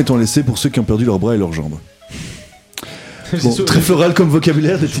les troncs étant laissés pour ceux qui ont perdu leurs bras et leurs jambes. Bon, très floral comme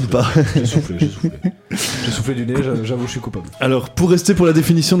vocabulaire, n'est-il pas ? J'ai soufflé du nez, j'avoue, je suis coupable. Alors, pour rester pour la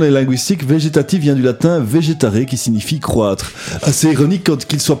définition de la linguistique, végétatif vient du latin vegetare, qui signifie croître. Assez ironique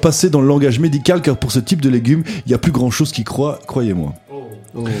qu'il soit passé dans le langage médical, car pour ce type de légumes, il y a plus grand chose qui croît, croyez-moi.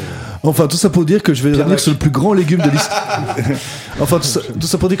 Enfin, tout ça pour dire que je vais revenir sur le plus grand légume de l'histoire. Enfin, tout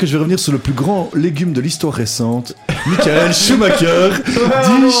ça pour dire que je vais revenir sur le plus grand légume de l'histoire récente, Michael Schumacher,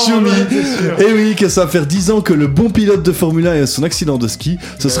 dit Schumi. Et oui, que ça va faire 10 ans que le bon pilote de Formule 1 a son accident de ski.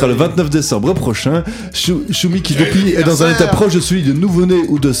 Ce sera le 29 décembre prochain. Schumi qui depuis est dans un état proche de celui de nouveau-né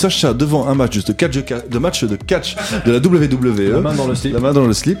ou de Sacha devant un match de catch de la WWE. La main dans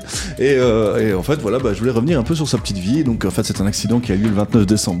le slip. Et en fait, voilà, je voulais revenir un peu sur sa petite vie. Donc en fait, c'est un accident qui a eu lieu le 29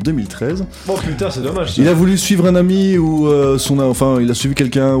 décembre 2013. Oh putain, c'est dommage. Il a voulu suivre un ami ou il a suivi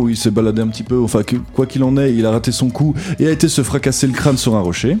quelqu'un où il s'est baladé un petit peu. Enfin, quoi qu'il en est, il a raté son coup et a été se fracasser le crâne sur un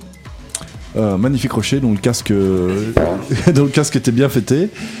rocher. Magnifique rocher dont le casque était bien fêté.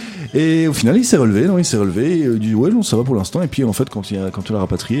 Et au final, il s'est relevé. Il dit ouais, non, ça va pour l'instant. Et puis en fait, quand on l'a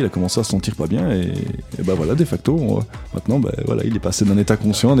rapatrié, il a commencé à se sentir pas bien. Et voilà, de facto, maintenant, il est passé d'un état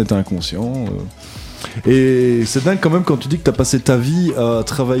conscient à un état inconscient. Et c'est dingue quand même quand tu dis que t'as passé ta vie à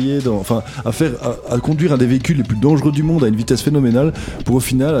travailler à conduire un des véhicules les plus dangereux du monde à une vitesse phénoménale pour au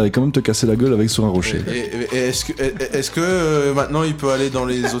final aller quand même te casser la gueule avec sur un rocher. Et est-ce que maintenant il peut aller dans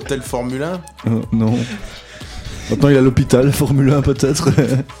les hôtels Formule 1 Non. Maintenant il est à l'hôpital, Formule 1 peut-être.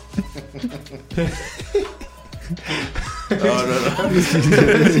 Oh là là.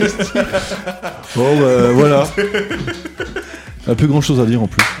 Bon voilà. Il n'y a plus grand chose à dire en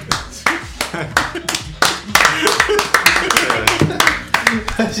plus.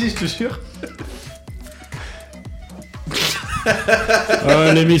 Si, je te jure.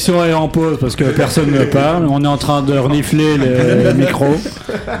 L'émission est en pause parce que personne ne parle. On est en train de renifler les micros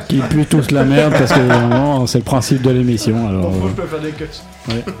qui puent tous la merde parce que vraiment, c'est le principe de l'émission. Alors, je peux faire des cuts.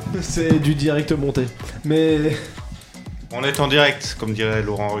 Ouais. C'est du direct monté. Mais. On est en direct, comme dirait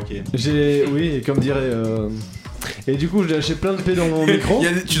Laurent Ruquier. Oui, et comme dirait. Et du coup, j'ai lâché plein de paix dans mon micro.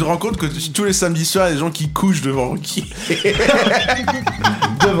 Tu te rends compte que tous les samedis soirs, il y a des gens qui couchent devant Ruquier.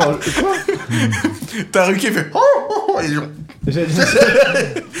 Devant quoi? T'as Ruquier fait. Et les gens. J'ai dit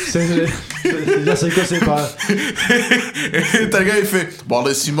c'est quoi, c'est pas. Et t'as le gars, il fait. Bon,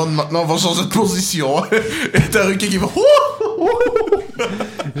 les Simone, maintenant, on va changer de position. Et t'as Ruquier qui fait.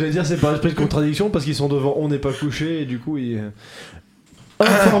 J'allais dire, c'est par esprit de contradiction parce qu'ils sont devant on n'est pas couché et du coup,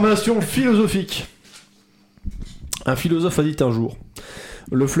 Information philosophique. Un philosophe a dit un jour: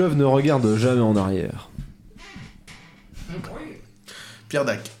 le fleuve ne regarde jamais en arrière. Pierre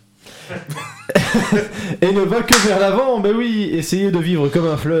Dac. Et ne va que vers l'avant. Ben oui, essayez de vivre comme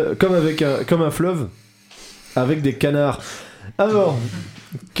un fleuve, comme un fleuve, avec des canards. Alors,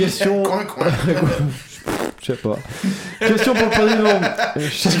 question. Je sais pas. Question pour le président.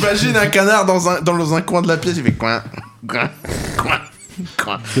 J'imagine un canard dans un coin de la pièce, il fait coin.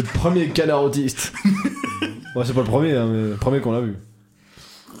 Le premier canard autiste. Ouais, c'est pas le premier, hein, mais le premier qu'on a vu.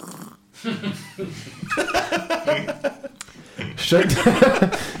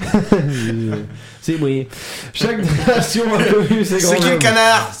 C'est moi. Chaque nation a connu ses grands. C'est qui le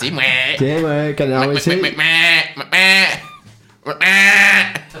canard? C'est moi. C'est moi, canard, oui, c'est.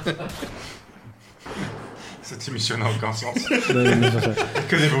 Cette émission n'a aucun sens. Ouais,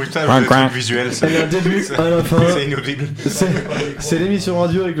 Que des bruitages, des trucs visuels. Elle a un début, à la fin. C'est inaudible. C'est l'émission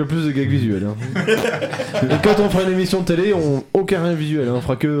radio avec le plus de gags visuels. Hein. Et quand on fera une émission de télé, aucun rien visuel. Hein. On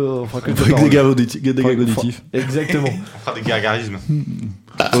fera que avec des gags auditifs. Exactement. On fera des gargarismes.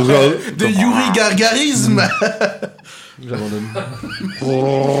 De Yuri Gargarisme. J'abandonne.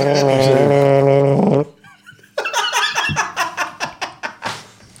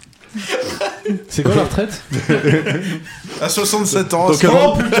 C'est quoi la retraite? À 67 ans. Dans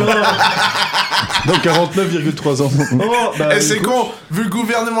 49,3 ans. C'est con. Vu le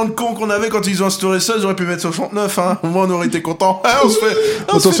gouvernement de cons qu'on avait quand ils ont instauré ça, ils auraient pu mettre 69. Hein. Au moins on aurait été contents. On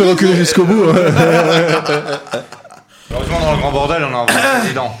se fait reculer jusqu'au bout. Heureusement dans le grand bordel on a un vrai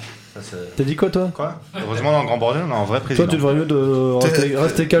président. T'as dit quoi toi? Heureusement dans le grand bordel on a un vrai président. Toi tu devrais mieux de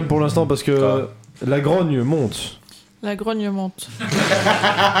rester calme pour l'instant parce que la grogne monte. La grogne monte.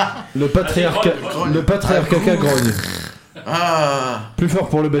 Le patriarcat grogne. Ah. Plus fort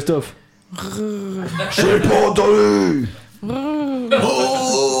pour le best-of. J'ai pas entendu.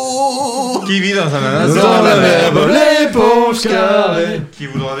 Qui vit dans un ananas dans la mer, Bob l'éponge carrée. Qui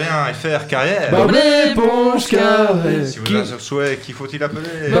voudra bien faire carrière. Bob l'éponge carrée. Si vous avez un souhait, qui faut-il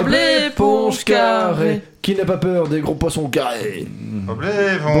appeler? Bob l'éponge carrée. Qui n'a pas peur des gros poissons carrés? Bob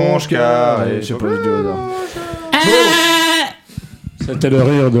l'éponge carrée. Je sais pas du hasard. C'était le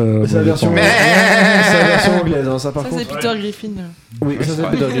rire de. C'est la version anglaise, hein, ça par contre. Ça c'est Peter Griffin. Oui, ça c'est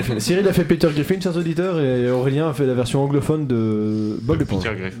Peter Griffin. Cyril a fait Peter Griffin, chers auditeurs, et Aurélien a fait la version anglophone de Bob l'éponge.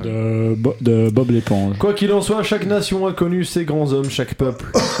 De Bob l'éponge. Quoi qu'il en soit, chaque nation a connu ses grands hommes, chaque peuple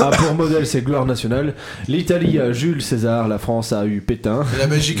a pour modèle ses gloires nationales. L'Italie a Jules César, la France a eu Pétain. Et la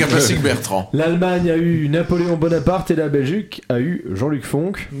Belgique a Patrick Bertrand. L'Allemagne a eu Napoléon Bonaparte et la Belgique a eu Jean-Luc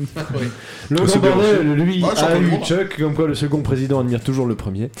Fonck. Le grand bordel, lui, a eu Chuck, comme quoi le second président admire toujours le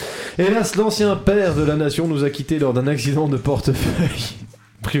premier. Hélas, l'ancien père de la nation nous a quittés lors d'un accident de portefeuille.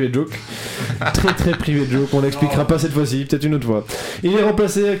 Privé de joke. Très très privé de joke, on l'expliquera pas cette fois-ci, peut-être une autre fois. Il est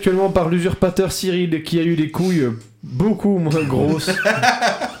remplacé actuellement par l'usurpateur Cyril qui a eu des couilles beaucoup moins grosses.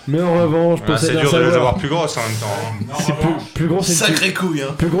 Mais en revanche, possède c'est dur de les avoir plus grosses en même temps. C'est plus gros, c'est sacré couille.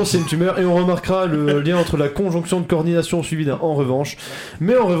 Hein. Plus gros, c'est une tumeur. Et on remarquera le lien entre la conjonction de coordination suivie d'un en revanche.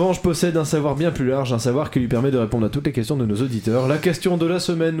 Mais en revanche, possède un savoir bien plus large, un savoir qui lui permet de répondre à toutes les questions de nos auditeurs. La question de la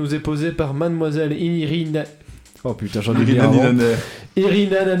semaine nous est posée par mademoiselle Irina. Oh putain, j'en ai dit avant.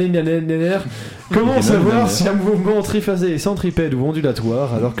 Irina Naner. Comment savoir si un mouvement triphasé est centripède ou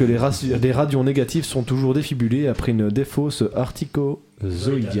ondulatoire alors que les radions négatives sont toujours défibulées après une défausse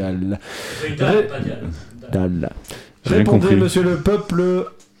artichozoïdiale? Répondez, monsieur le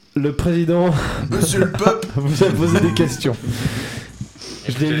peuple, le président. Monsieur le peuple vous a posé des questions.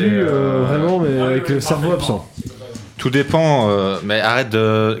 Je l'ai lu vraiment, mais avec le cerveau absent. Tout dépend, mais arrête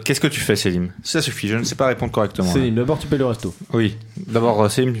de... Qu'est-ce que tu fais, Célim? Ça suffit, je ne sais pas répondre correctement. Célim, d'abord tu payes le resto. Oui,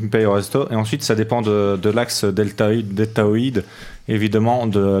 d'abord Célim, tu me payes le resto, et ensuite ça dépend de l'axe deltoïde, évidemment,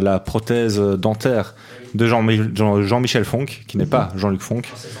 de la prothèse dentaire de Jean-Michel Fonck, qui n'est pas Jean-Luc Fonck,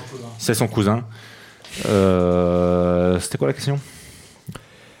 c'est son cousin. C'était quoi la question?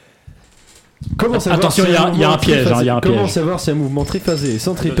 Attention, il y a un piège. Comment savoir si un mouvement triphasé est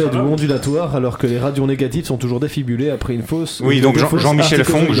centripède ou ondulatoire alors que les radios négatives sont toujours défibulées après une fausse... Oui, donc Jean-Michel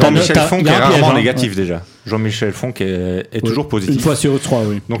Fonck est rarement négatif déjà. Jean-Michel Fonck est toujours positif. Une fois sur 3,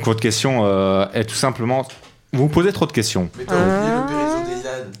 oui. Donc votre question est tout simplement... Vous me posez trop de questions. Mais t'as oublié le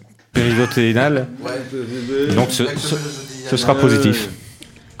périsotéinal. Ouais. Donc ce sera positif.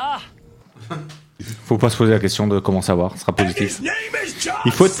 Faut pas se poser la question de comment savoir, ce sera positif.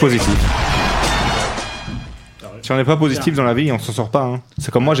 Il faut être positif. Si on n'est pas positif dans la vie, on s'en sort pas. Hein. C'est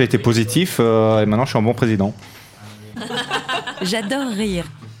comme moi, j'ai été positif et maintenant je suis un bon président. J'adore rire.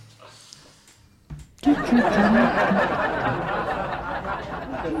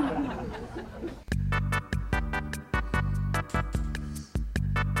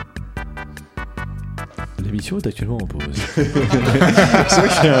 L'émission est actuellement en pause. C'est vrai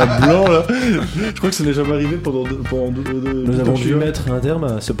qu'il y a un blanc là. Je crois que ça n'est jamais arrivé pendant Nous avons dû mettre un terme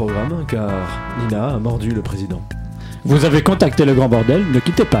à ce programme car Nina a mordu le président. Vous avez contacté le grand bordel, ne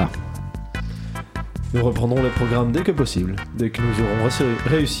quittez pas. Nous reprendrons le programme dès que possible, dès que nous aurons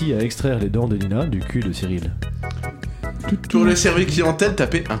réussi à extraire les dents de Nina du cul de Cyril. Pour les services clientèle,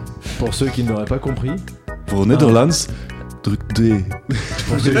 tapez 1. Pour ceux qui n'auraient pas compris, pour Netherlands, truc D.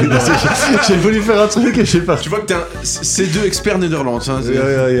 J'ai voulu faire un truc et je sais pas. Tu vois que t'es un C2 expert Nederlands. Hein,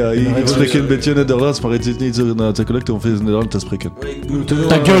 Ja. Ik spreek een beetje Nederlands, maar het is niet zo natuurlijk om veel Nederlands te spreken.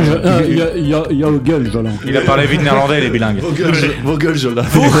 Ta gueule, yo gueule, Jolan. Il a parlé vite néerlandais, il est bilingue. Vos gueules, Jolan.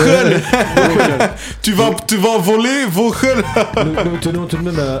 Tu vas voler, vos gueules. Nous tenons tout de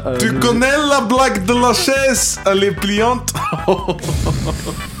même à Tu connais la blague de la chaise? Elle est pliante.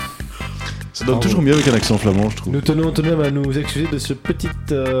 Ça donne toujours mieux avec un accent flamand, je trouve. Nous tenons tout de même à nous excuser de cette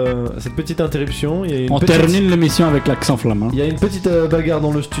petite interruption. Il y a une On termine l'émission avec l'accent flamand. Il y a une petite bagarre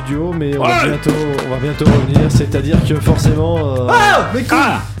dans le studio, mais on va bientôt revenir. C'est-à-dire que forcément,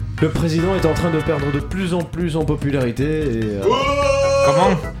 le président est en train de perdre de plus en plus en popularité et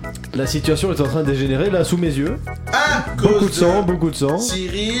Comment? la situation est en train de dégénérer là sous mes yeux. Beaucoup de sang.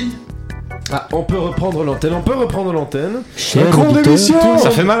 Cyril. Ah, on peut reprendre l'antenne. Cher Con auditeur. d'émission.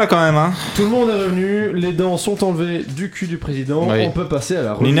 Ça fait mal là, quand même, hein. Tout le monde est revenu, les dents sont enlevées du cul du président. Oui. On peut passer à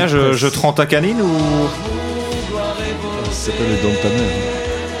la revue. Nina, de presse. je te rends ta canine ou. C'est pas les dents de ta mère.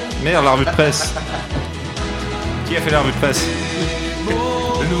 Merde, la revue de presse. Qui a fait la revue de presse?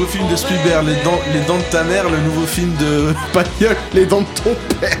 Le nouveau film de Spielberg, les dents de ta mère. Le nouveau film de Pagnol, les dents de ton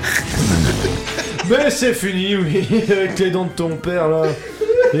père. Mais c'est fini, oui, avec les dents de ton père là.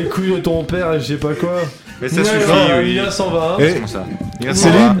 Les couilles de ton père et je sais pas quoi. Mais ça suffit, oui. Nina s'en va. Eh, Comment ça? Il s'en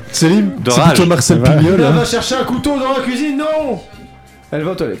va. Céline, De c'est rage. plutôt Marcel Pignol. Nina Hein. va chercher un couteau dans la cuisine, non. Elle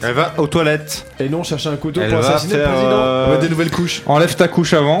va aux toilettes. Elle va aux toilettes. Et non, chercher un couteau Elle pour va assassiner le faire. président. Des nouvelles couches. Enlève ta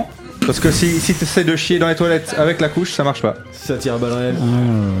couche avant. Parce que si t'essaies de chier dans les toilettes avec la couche, ça marche pas. Ça tire à balles réelles.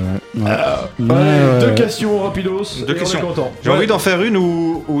 Ouais. Deux questions rapidos. Deux et questions. On est content. J'ai envie d'en faire une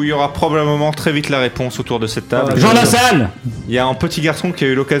où il y aura probablement très vite la réponse autour de cette table. Jean Lassalle. Il y a un petit garçon qui a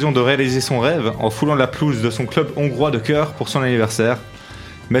eu l'occasion de réaliser son rêve en foulant la pelouse de son club hongrois de cœur pour son anniversaire.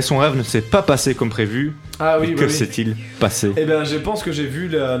 Mais son rêve ne s'est pas passé comme prévu. Ah oui, Et que s'est-il passé? Eh ben, je pense que j'ai vu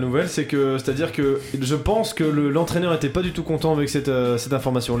la nouvelle, c'est-à-dire que je pense que l'entraîneur était pas du tout content avec cette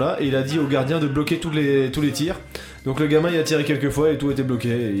information-là, et il a dit au gardien de bloquer tous les tirs. Donc le gamin il a tiré quelques fois et tout était bloqué.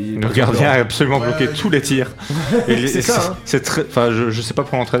 Le gardien a absolument bloqué tous les tirs. C'est ça, hein. C'est très. Enfin, je sais pas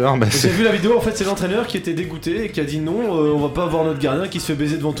pour l'entraîneur, mais J'ai vu la vidéo, en fait, c'est l'entraîneur qui était dégoûté et qui a dit non, on va pas avoir notre gardien qui se fait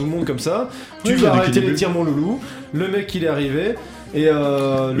baiser devant tout le monde comme ça. Tu vas arrêter les tirs, mon loulou. Le mec il est arrivé. Et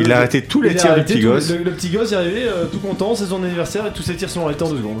il a arrêté tous les tirs du petit gosse. Le petit gosse est arrivé tout content, c'est son anniversaire et tous ses tirs sont arrêtés en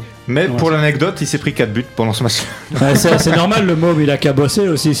 2 secondes. Mais pour l'anecdote, il s'est pris 4 buts pendant ce match. Ouais, c'est normal, le môme il a qu'à bosser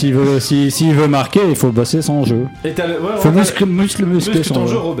aussi. S'il veut marquer, il faut bosser son jeu. Et t'as Faut muscler ton son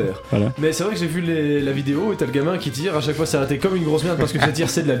jeu, jeu. Robert. Voilà. Mais c'est vrai que j'ai vu la vidéo et t'as le gamin qui tire, à chaque fois c'est arrêté comme une grosse merde parce que ce tir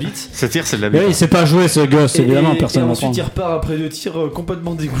c'est de la bite. Ce tir, c'est de la Mais bite. il sait pas jouer ce gosse, évidemment, personne Et n'en ensuite prend. il repart après 2 tirs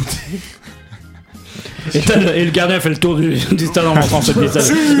complètement dégoûté. Et le gardien fait le tour du stade en montrant ce message.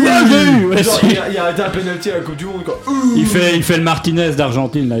 Genre, il a arrêté un penalty à la Coupe du Monde quoi. Il fait le Martinez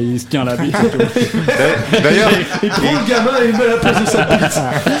d'Argentine, là, il se tient la bite. D'ailleurs, Il prend le gamin et il met la place de sa bite.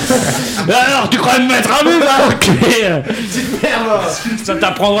 Alors, tu crois me mettre un but, là? Merde. Ça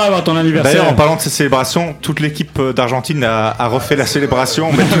t'apprendra avant ton anniversaire. d'ailleurs, en parlant de ces célébrations, toute l'équipe d'Argentine a refait la célébration,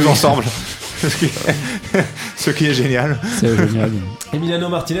 mais tous ensemble. Ce qui est génial. C'est génial. Emiliano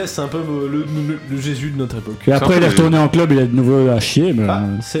Martinez, c'est un peu le Jésus de notre époque. Et après, il est retourné en club, il est de nouveau à chier. Mais...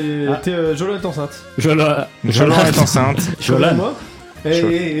 Jolan est enceinte. Jolan est enceinte. Jolan. Moi. On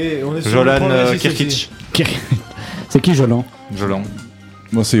est sur Jolan le premier Kirkic. C'est qui Jolan? Jolan.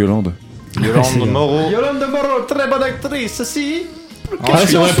 Moi, c'est Yolande. Yolande Moreau. Yolande Moreau, très bonne actrice, si. Ah,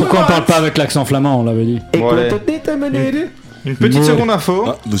 c'est vrai, pourquoi on parle pas avec l'accent flamand, on l'avait dit. Bon, allez. Une petite seconde info.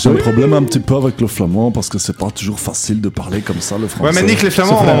 Ah, j'ai un problème un petit peu avec le flamand parce que c'est pas toujours facile de parler comme ça le français. Ouais, mais nique les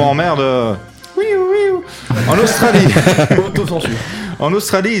Flamands, on m'emmerde. Oui. En Australie. En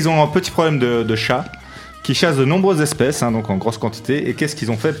Australie, ils ont un petit problème de chats qui chassent de nombreuses espèces, donc en grosse quantité. Et qu'est-ce qu'ils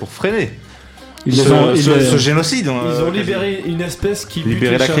ont fait pour freiner ce génocide? Ils ont libéré une espèce qui bute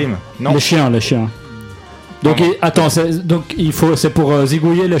libéré les la chats. crime. Non. Les chiens. Donc, c'est pour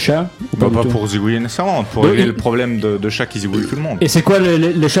zigouiller les chats ou Pas du tout pour zigouiller nécessairement, pour régler le problème de chats qui zigouillent tout le monde. Et c'est quoi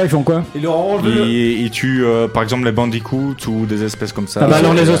les chats, ils font quoi? Ils leur ont enlevé Ils tuent par exemple les bandicoots ou des espèces comme ça. Ah bah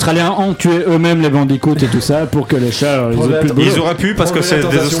alors les Australiens ont tué eux-mêmes les bandicoots et tout ça pour que les chats ils aient plus de boulot. Ils auraient pu parce que Enlever c'est la des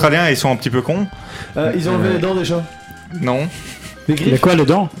tentation. Australiens et ils sont un petit peu cons. Ils ont enlevé les dents des chats. Non. Les Il y a griffes. quoi les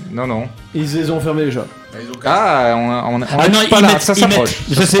dents? Non. Ils les ont enfermés les chats. Ah, on non, est pas là, ça s'approche.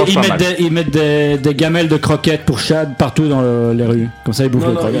 Je sais, ils mettent des gamelles de croquettes pour chats partout dans les rues. Comme ça, ils bouffent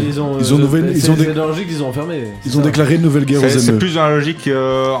les croquettes. Ils ont logique, ils ont enfermé. Ils ont déclaré une nouvelle guerre aux C'est émeutes. plus dans la logique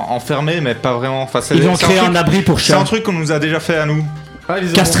enfermée, mais pas vraiment. Enfin, Ils ont créé un abri pour C'est un chats. truc qu'on nous a déjà fait à nous. Ah, ils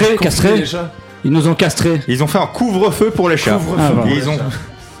ont Castrés. confiné les chats. Ils nous ont castrés. Ils ont fait un couvre-feu pour les chats. Couvre-feu Ah, pour voilà. Et les ils ont. chats.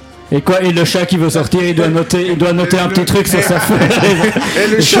 Et quoi? Et le chat qui veut sortir, il doit noter un petit truc sur sa feuille. Et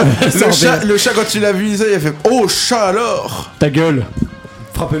le chat, quand il a vu ça, il a fait oh chat alors. Ta gueule.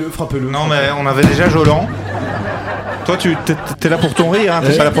 Frappez-le. Non, mais on avait déjà Jolan. Toi, t'es là pour ton rire, hein,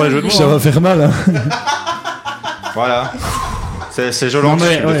 t'es pas là pour les jeux de mots. Ça va faire mal. Hein. Voilà. C'est Jolan qui de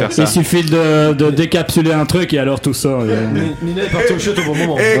faire ça. Il suffit de décapsuler un truc et alors tout ça. Nina est partie au chiottes au bon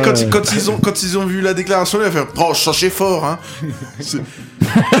moment. Et quand ils ont vu la déclaration, il a fait oh cherchez fort hein.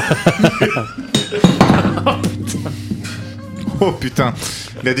 Oh putain.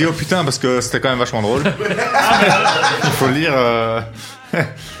 Il a dit oh putain parce que c'était quand même vachement drôle. Il faut le dire.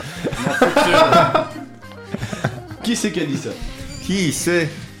 Qui c'est qui a dit ça? Qui c'est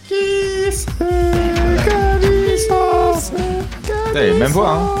Eh, même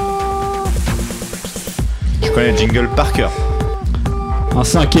voix, hein. Je connais le jingle par cœur. Un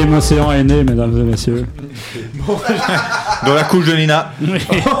 5e océan est né, mesdames et messieurs. Dans la couche de Nina.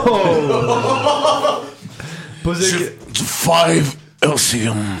 The 5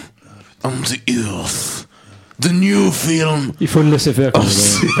 oceans on the earth. The new film. Il faut le laisser faire quand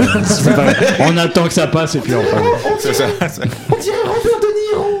même. On attend que ça passe et puis on parle. C'est ça. On dirait Robert De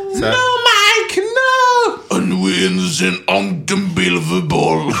Niro. No, Mike, no! Unwins and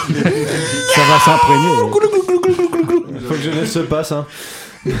unbelievable. Ça va s'imprégner. Faut que jeunesse se passe, hein.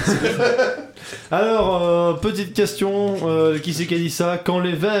 Alors, petite question, qui c'est qui a dit ça? Quand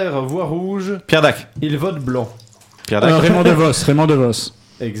les verts voient rouge, Pierre Dac. ils votent blanc. Pierre Dac. Raymond DeVos.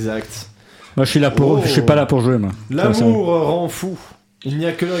 Exact. Moi, je suis pas là pour jouer, moi. L'amour rend fou. Il n'y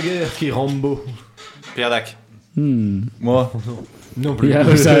a que la guerre qui rend beau. Pierre Dac. Moi non plus.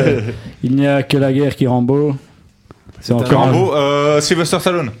 Il n'y a que la guerre qui rend beau. C'est encore un beau. Sylvester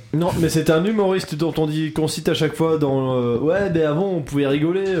Stallone. Non, mais c'est un humoriste dont qu'on cite à chaque fois dans. Ouais, mais avant on pouvait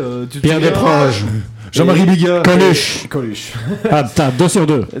rigoler. Pierre Desproges. Jean-Marie Bigard. Coluche. Ah putain, 2 sur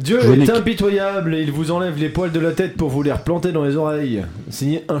 2. Dieu est impitoyable et il vous enlève les poils de la tête pour vous les replanter dans les oreilles.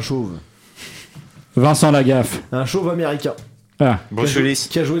 Signé un chauve. Vincent Lagaffe. Un chauve américain. Ah. Bruce Willis.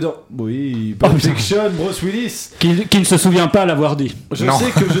 Qui a joué dans. Oui, Pulp Fiction, Bruce Willis. Qui ne se souvient pas l'avoir dit. Je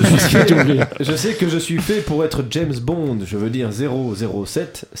sais que je suis fait pour être James Bond. Je veux dire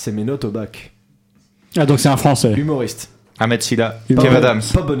 007, c'est mes notes au bac. Ah, donc c'est un français. Humoriste. Ahmed Silla. Kev Adams.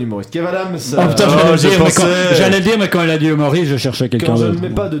 Pas bon humoriste. Kev Adams. Oh putain, j'allais le dire, mais quand il a dit humoriste, je cherchais quelqu'un d'autre. d'autre. Quand je ne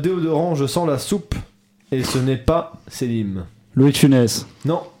mets pas de déodorant, je sens la soupe. Et ce n'est pas Selim. Louis de Funès.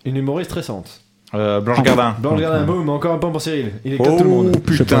 Non, une humoriste récente. Blanche Gardin. Blanche Gardin, boum, encore un point pour Cyril. Il est comme tout le monde.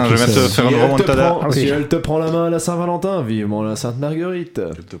 Putain, je vais te faire une remontada. Si elle te prend la main à la Saint-Valentin, vivement la Sainte-Marguerite.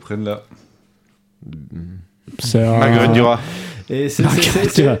 Je te prenne là. Marguerite Duras. Et c'est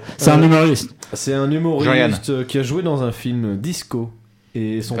un humoriste. C'est un humoriste qui a joué dans un film disco.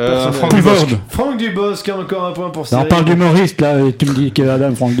 Et son personnage. Franck Dubosc, encore un point pour Cyril. On parle d'humoriste là, et tu me dis quelle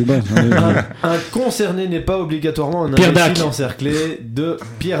Adam, Franck Dubosc. Un concerné n'est pas obligatoirement un imbécile encerclé de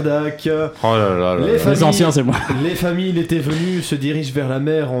Pierre Dac. Oh là là. Les anciens, c'est moi. Les familles l'étaient venues se dirigent vers la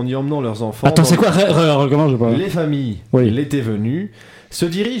mer en y emmenant leurs enfants. Attends, c'est quoi? Comment je parle? Les familles l'étaient venues se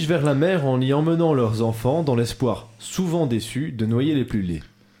dirigent vers la mer en y emmenant leurs enfants dans l'espoir, souvent déçus, de noyer les plus laids.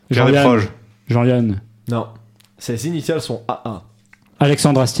 Jean-Yann. Non. Ses initiales sont AA.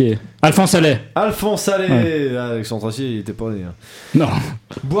 Alexandre Astier. Alphonse Allais. Ouais. Alexandre Astier, il était pas né. Hein. Non.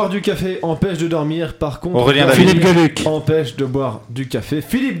 Boire du café empêche de dormir, par contre. Aurélien Philippe Gueluc. Empêche de boire du café.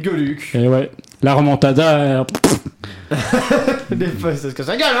 Philippe Gueluc. Et ouais. La remontada. C'est ce que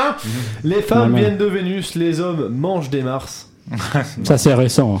ça gueule, hein. Les femmes viennent de Vénus, les hommes mangent des Mars. Ça, c'est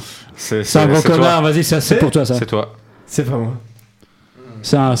récent. C'est un gros connard, vas-y, c'est pour toi, ça. C'est toi. C'est pas moi.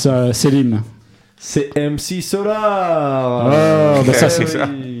 C'est Célim. C'est MC Solar. Oh, bah ça, c'est ça.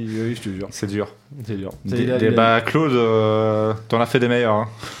 Oui, je te jure. C'est dur. C'est dur. Bah, Claude, t'en as fait des meilleurs. Hein.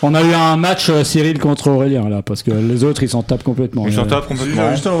 On a eu un match Cyril contre Aurélien, là, parce que les autres, ils s'en tapent complètement. Ils s'en tapent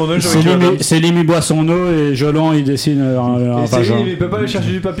complètement. Célim, il boit son eau et Jolan, il dessine un page. Célim, il peut pas aller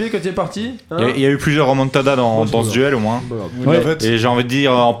chercher du papier quand il est parti, hein. Il y a eu plusieurs remontadas dans ce duel, au moins. Ouais. Et j'ai envie de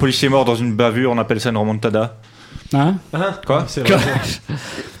dire, en policier mort dans une bavure, on appelle ça une remontada. Hein? Quoi? C'est vrai.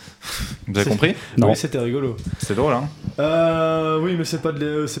 Vous avez compris? Non. Oui, c'était rigolo. C'est drôle, hein? Oui, mais c'est pas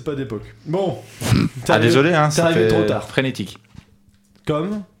d'époque. Bon. Désolé, hein. C'est arrivé trop tard. Frénétique.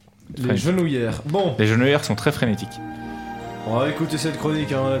 Comme les genouillères. Bon. Les genouillères sont très frénétiques. On va écouter cette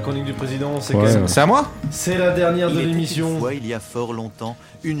chronique, hein, la chronique du président. C'est C'est à moi? C'est la dernière de l'émission. Il y a fort longtemps,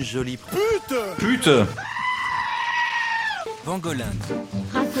 une jolie Pute. Pangolin.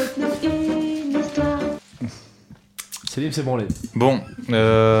 Raconte-nous une histoire. Célim s'est branlé. Bon.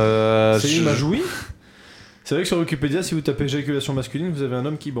 Célim a joui. C'est vrai que sur Wikipédia, si vous tapez éjaculation masculine, vous avez un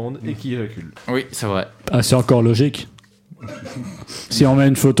homme qui bande et qui éjacule. Oui, c'est vrai. Ah, c'est encore logique. Si on met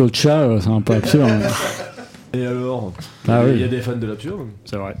une photo de chat, c'est un peu absurde. Et alors Ah oui. Il y a des fans de l'absurde.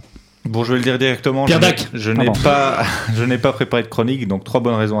 C'est vrai. Bon, je vais le dire directement. Pierre Dac. Je n'ai pas préparé de chronique, donc 3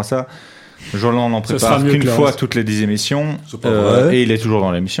 bonnes raisons à ça. Jolan n'en prépare qu'une fois toutes les 10 émissions. C'est pas vrai. Et il est toujours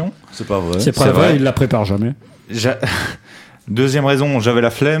dans l'émission. C'est pas vrai. C'est pas vrai, il la prépare jamais. Deuxième raison, j'avais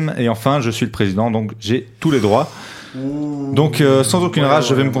la flemme. Et enfin, je suis le président, donc j'ai tous les droits. Donc, sans aucune rage,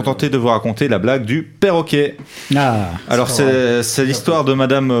 je vais me contenter de vous raconter la blague du perroquet. Ah. Alors, c'est l'histoire de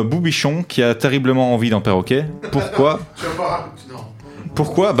Madame Boubichon qui a terriblement envie d'un perroquet. Pourquoi ?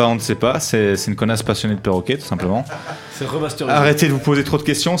 Pourquoi ? Bah, on ne sait pas. C'est une connasse passionnée de perroquet, tout simplement. C'est remasterisé. Arrêtez de vous poser trop de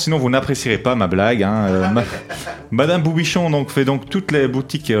questions, sinon vous n'apprécierez pas ma blague. Madame Boubichon fait donc toutes les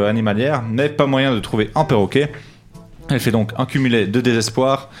boutiques animalières, mais pas moyen de trouver un perroquet. Elle fait donc un cumulé de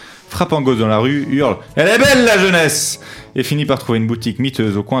désespoir, frappe en gauche dans la rue, hurle « Elle est belle la jeunesse !» et finit par trouver une boutique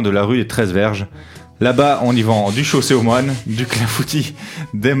miteuse au coin de la rue des 13 Verges. Là-bas, on y vend du chaussé aux moines, du clafoutis,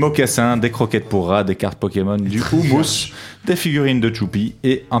 des mocassins, des croquettes pour rats, des cartes Pokémon, du houmous, des figurines de Choupi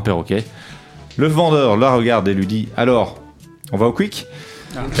et un perroquet. Le vendeur la regarde et lui dit « Alors, on va au quick ?»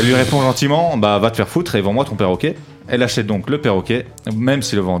 Elle lui répond gentiment « Bah, va te faire foutre et vends-moi ton perroquet. » Elle achète donc le perroquet, même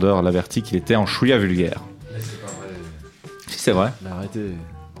si le vendeur l'avertit qu'il était en chouïa vulgaire. Mais c'est pas vrai. Si, c'est vrai. Mais arrêtez.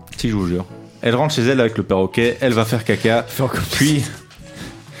 Si, je vous jure. Elle rentre chez elle avec le perroquet, elle va faire caca, puis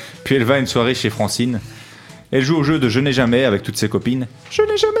elle va à une soirée chez Francine. Elle joue au jeu de Je n'ai jamais avec toutes ses copines. Je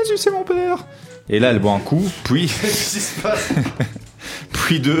n'ai jamais eu, c'est mon père. Et là, elle boit un coup, puis... Qu'est-ce qui se passe ?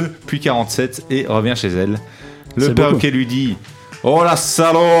 puis 2, puis 47, et revient chez elle. Le C'est perroquet beaucoup. lui dit « Oh la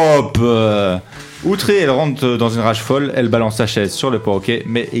salope !» Outrée, elle rentre dans une rage folle, elle balance sa chaise sur le perroquet,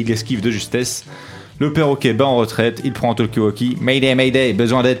 mais il esquive de justesse. Le perroquet bat en retraite, il prend un talkie-walkie. Mayday, Mayday,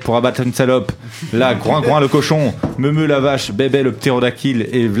 besoin d'aide pour abattre une salope. Là, Groin le cochon, Meumeu la vache, Bébé le ptérodactyle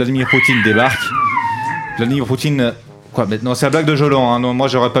et Vladimir Poutine débarquent. Vladimir Poutine... Quoi, maintenant c'est la blague de Jolan, hein. Non, moi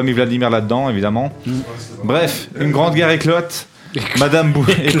j'aurais pas mis Vladimir là-dedans, évidemment. Bref, une grande guerre éclate. Madame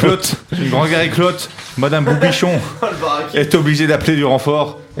une grande guerre éclate. Madame Boubichon est obligée d'appeler du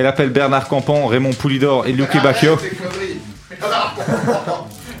renfort. Elle appelle Bernard Campan, Raymond Poulidor et Lucky Bacchio.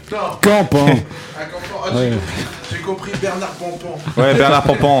 Campan. Ouais. J'ai compris Bernard Pompon. Ouais, Bernard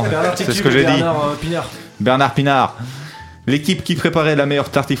Pampan, c'est ce que j'ai dit. Bernard Pinard. Bernard Pinard. L'équipe qui préparait la meilleure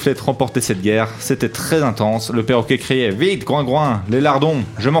tartiflette remportait cette guerre. C'était très intense. Le perroquet criait « Vite, Groin, les lardons.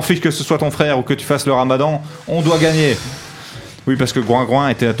 Je m'en fiche que ce soit ton frère ou que tu fasses le ramadan. On doit gagner. » Oui, parce que Groin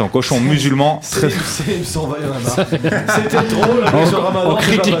était un cochon musulman. C'est il s'en va, il y en a marre. C'était drôle avec ce ramadan. On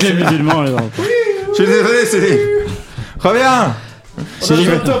critique les musulmans, les gens. Je suis désolé, c'est... Reviens. On a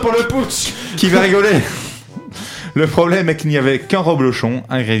besoin de toi pour le putsch. Qui va rigoler? Le problème est qu'il n'y avait qu'un reblochon,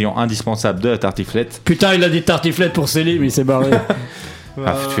 ingrédient indispensable de la tartiflette. Putain, il a dit tartiflette pour Selim, il s'est barré.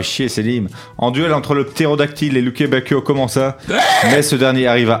 Ah, tu te fais chier, Selim. En duel entre le ptérodactyle et Luque Bacchio commença, mais ce dernier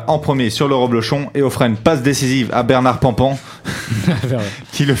arriva en premier sur le reblochon et offra une passe décisive à Bernard Pampan,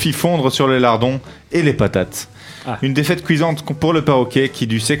 qui le fit fondre sur les lardons et les patates. Ah. Une défaite cuisante pour le perroquet qui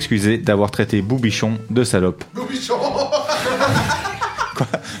dut s'excuser d'avoir traité Boubichon de salope. Boubichon. Quoi?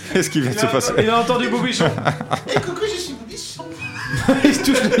 Qu'est-ce qui vient de se passer? Il a entendu Boubichon. Et coucou, je suis Boubichon. Il se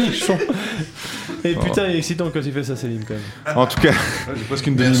touche le nichon. Et putain, il est excitant quand il fait ça, Céline, quand même. En tout cas, j'ai presque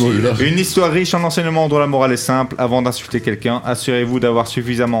une demi-molle là. Une histoire riche en enseignements dont la morale est simple. Avant d'insulter quelqu'un, assurez-vous d'avoir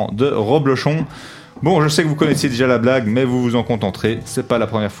suffisamment de reblochon. Bon, je sais que vous connaissiez déjà la blague, mais vous vous en contenterez. C'est pas la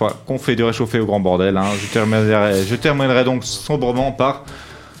première fois qu'on fait du réchauffé au grand bordel. Hein. Je terminerai donc sobrement par...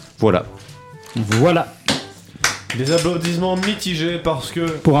 Voilà. Voilà. Des applaudissements mitigés parce que...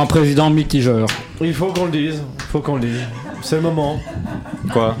 Pour un président mitigeur. Il faut qu'on le dise. C'est le moment.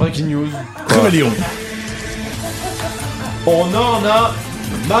 Quoi? Breaking news. Caméléon. On en a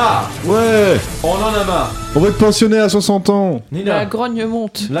marre. Ouais. On en a marre. On va être pensionné à 60 ans. Nina. La grogne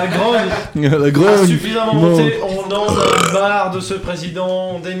monte. La grogne La grogne a suffisamment monté. On en a marre de ce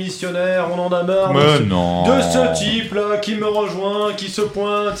président démissionnaire. On en a marre de ce type-là qui me rejoint, qui se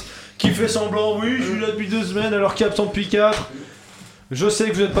pointe, qui fait semblant, oui, je suis là depuis 2 semaines alors qu'il est absent depuis 4. Je sais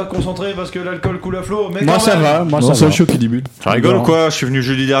que vous n'êtes pas concentrés parce que l'alcool coule à flot, mais moi ça va, moi ça va. Chaud qui débute. Ça rigole ou quoi? Je suis venu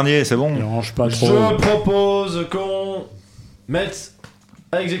jeudi dernier, c'est bon. Range pas trop. Je propose qu'on mette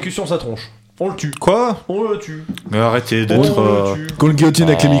à exécution sa tronche. On le tue. Quoi? On le tue. Mais arrêtez d'être... Qu'on le guillotine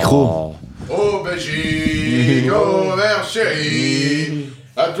avec les micros. Aubergine, over chérie,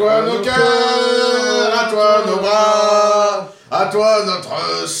 à toi nos cœurs, à toi nos bras, à toi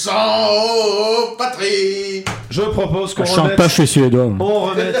notre sang, ô patrie. Je propose qu'on Je chante pas, je suis suédois. on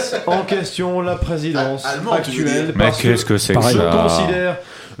remette en question la présidence Allemand, actuelle. Mais parce qu'est-ce que c'est que je ça? considère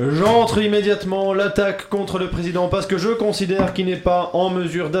J'entre immédiatement l'attaque contre le président parce que je considère qu'il n'est pas en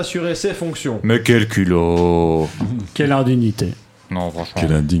mesure d'assurer ses fonctions. Mais quel culot. Quelle indignité. Non, franchement.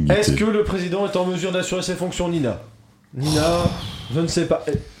 Quelle indignité. Est-ce que le président est en mesure d'assurer ses fonctions, Nina ? Nina, je ne sais pas.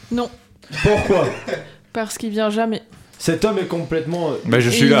 Non. Pourquoi ? Parce qu'il vient jamais. Cet homme est complètement... Mais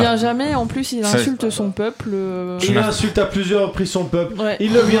je suis là. Il vient jamais, en plus il insulte son peuple. Il insulte à plusieurs reprises son peuple. Ouais.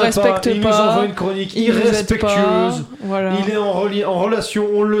 Il ne vient pas, respecte il nous pas, envoie une chronique il nous aide irrespectueuse. pas, voilà. Il est en relation,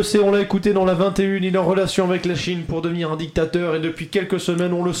 on le sait, on l'a écouté dans la 21, il est en relation avec la Chine pour devenir un dictateur et depuis quelques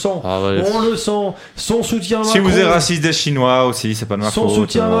semaines on le sent. Ah ouais. On le sent. Son soutien à Si Macron. vous êtes raciste des Chinois aussi, c'est pas de ma faute. Son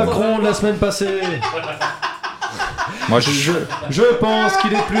soutien à Macron de la semaine passée. Moi, Je pense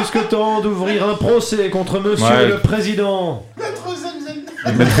qu'il est plus que temps d'ouvrir un procès contre monsieur le président.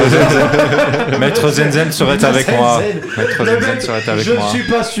 Maître Zenzen serait avec moi. Maître Zenzen serait avec je moi. ne suis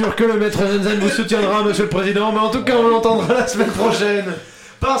pas sûr que le maître Zenzen vous soutiendra, monsieur le président, mais en tout cas, on l'entendra la semaine prochaine.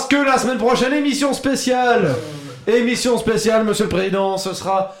 Parce que la semaine prochaine, émission spéciale. Émission spéciale, monsieur le président, ce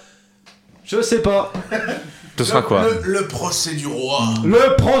sera... Je sais pas. Ce sera quoi? Le procès du roi.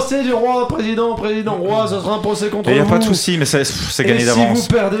 Le procès du roi, président, roi, ce sera un procès contre vous. Il n'y a pas de souci, mais c'est gagné d'avance. Si vous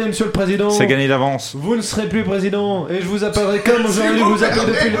perdez, monsieur le président, c'est gagné d'avance. Vous ne serez plus président et je vous appellerai comme aujourd'hui vous appelez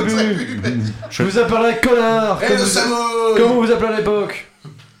depuis le début. Je vous appellerai connard, comme vous appelez à l'époque.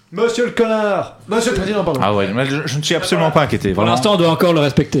 Monsieur le connard. Monsieur le président, pardon. Ah ouais, mais je ne suis absolument pas inquiété. Pour l'instant, on doit encore le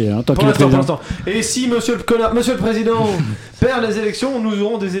respecter. Hein, tant Pour qu'il est l'instant, président. Et si monsieur le connard, monsieur le président perd les élections, nous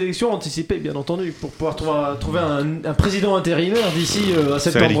aurons des élections anticipées, bien entendu, pour pouvoir trouver un président intérimaire d'ici à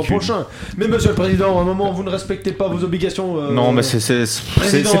septembre prochain. Mais monsieur le président, à un moment, vous ne respectez pas vos obligations. Non, mais c'est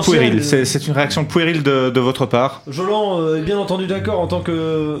puéril. C'est une réaction puérile de votre part. Jolan est bien entendu d'accord en tant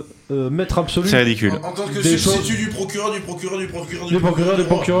que maître absolu. C'est ridicule. En tant que substitut du procureur.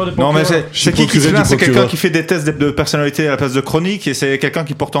 Non, mais c'est qui se plaint? C'est quelqu'un qui fait des tests de personnalité à la place de chronique et c'est quelqu'un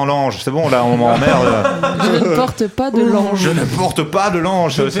qui porte en l'ange. C'est bon, là, on m'emmerde. Je ne porte pas de l'ange. Je ne porte pas de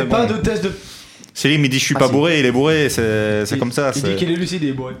l'ange. Je ne fais pas de test de... Célim, il dit je suis pas bourré, il est bourré, c'est comme ça. Il dit qu'il est lucide, il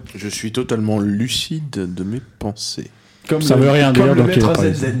est bourré. Je suis totalement lucide de mes pensées. Comme ça veut rien dire, donc il est pas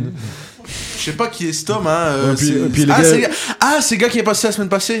Je sais pas qui est cet homme, hein. puis les gars... c'est le gars qui est passé la semaine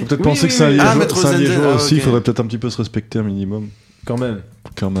passée. Faut peut-être penser que c'est un liégeois aussi, il ok. faudrait peut-être un petit peu se respecter un minimum. Quand même.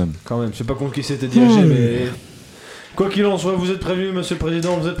 Je sais pas contre qui c'était dirigé, mais... Quoi qu'il en soit, vous êtes prévenus, monsieur le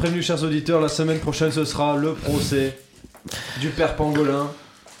président, vous êtes prévenus, chers auditeurs, la semaine prochaine, ce sera le procès du père Pangolin.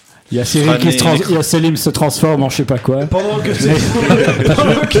 Il y a Cyril il y a Célim se transforme en je sais pas quoi. Pendant que Célim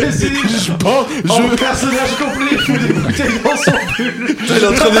en personnage complet, il faut l'écouter dans son pull. Il est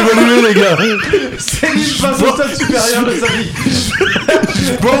en train d'évoluer, les gars. Célim passe au stade supérieur de sa vie.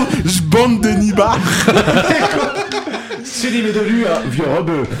 Je bande de Nibar. Célim est devenu un vieux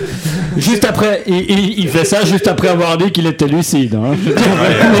rebeu. Juste après, il fait ça juste après avoir dit qu'il était lucide. Hein.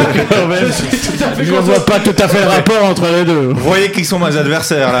 Je ne vois pas tout à fait le rapport entre les deux. Vous voyez qui sont mes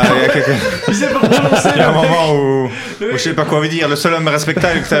adversaires là. Il s'est pas prononcé. Il y a un moment où je sais pas quoi vous dire. Le seul homme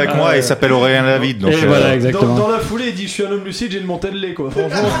respectable qui est avec moi, il s'appelle Aurélien David. Donc, et voilà, exactement. Dans la foulée, il dit je suis un homme lucide, j'ai une montée de lait quoi.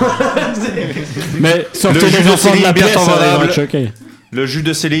 Franchement. Mais sortez les enfants de la pièce, ça va être choqué. Le jus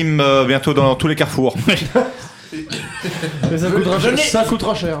de Célim bientôt dans tous les carrefours. Mais ça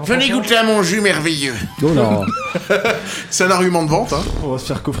coûtera cher. Venez goûter à mon jus merveilleux. Oh non. C'est un argument de vente, hein. On va se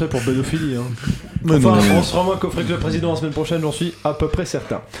faire coffrer pour pédophilie. Hein. Mais Enfin, non. on sera moins coffré que le président la semaine prochaine, j'en suis à peu près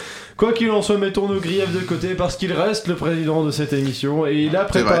certain. Quoi qu'il en soit, mettons nos griefs de côté parce qu'il reste le président de cette émission et il a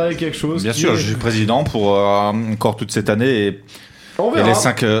préparé quelque chose. Bien sûr, je suis président pour encore toute cette année et on verra. les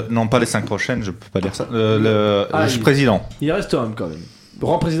 5, non pas les 5 prochaines, je peux pas dire ça. Je suis président. Il reste un quand même.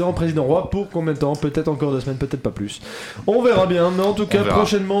 Roi président, président roi, pour combien de temps? Peut-être encore 2 semaines, peut-être pas plus. On verra bien, mais en tout cas,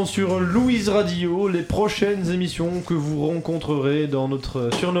 prochainement sur Louise Radio, les prochaines émissions que vous rencontrerez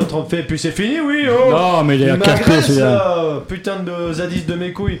sur notre... Fait, puis c'est fini, oui, oh. Non, mais il est à 4 pieds, celui-là. Putain de zadis de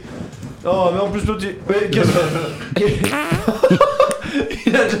mes couilles. Oh, mais en plus, l'autre... Ouais, qu'est-ce que...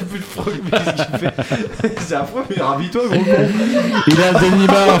 Il a déjà plus de froc, mais qu'est-ce qu'il fait? C'est affreux, mais ravis-toi, gros con. Il a un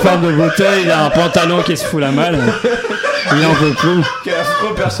dénibar en forme de bouteille, il a un pantalon qui se fout la malle. Il en peut plus. Quel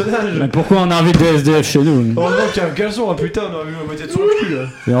affreux personnage. Mais pourquoi on invite des SDF chez nous? Oh non, qu'il y a un caleçon, ah putain, on a vu la moitié de son cul là.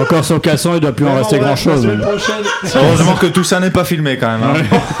 Et encore son caleçon, il doit plus en rester grand chose. Heureusement que tout ça n'est pas filmé quand même. Hein.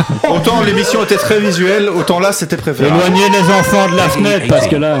 Autant l'émission était très visuelle, autant là c'était préférable. Éloignez les enfants de la fenêtre parce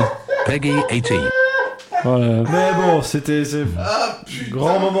que là. Peggy 18. Voilà. Mais bon, c'était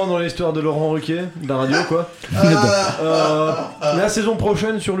grand moment dans l'histoire de Laurent Ruquier, de la radio quoi. La saison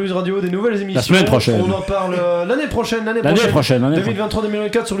prochaine sur Louise Radio, des nouvelles émissions. La semaine prochaine. On en parle l'année prochaine.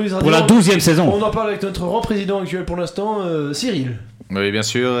 2023-2024 sur Louise Radio. Pour la 12e saison. On en parle avec notre grand président actuel pour l'instant, Cyril. Oui, bien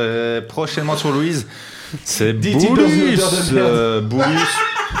sûr. Prochainement sur Louise, c'est Dit-il Boulus. dans une odeur de merde. Boulus.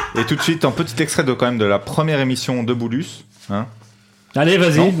 Et tout de suite, un petit extrait de la première émission de Boulus. Hein. Allez,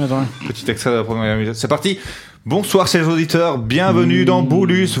 vas-y. Petit extrait de la première émission. C'est parti. Bonsoir chers auditeurs, bienvenue dans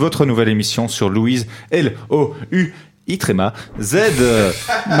Boulus, votre nouvelle émission sur Louise, L-O-U-I tréma, Z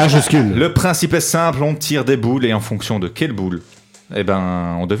majuscule. Le principe est simple, on tire des boules et en fonction de quelle boule, eh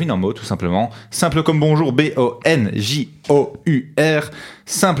ben, on devine un mot tout simplement. Simple comme bonjour, B-O-N-J-O-U-R.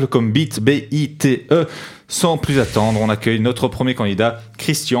 Simple comme bite, B-I-T-E. Sans plus attendre, on accueille notre premier candidat,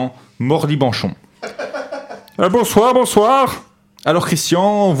 Christian Morlibanchon. Bonsoir. Alors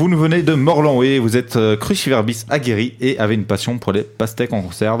Christian, vous nous venez de Morlan-Way, vous êtes cruciverbis aguerri et avez une passion pour les pastèques en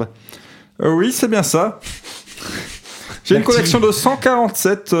conserve. Oui, c'est bien ça. J'ai une collection de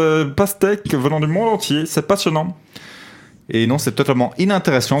 147 pastèques venant du monde entier, c'est passionnant. Et non, c'est totalement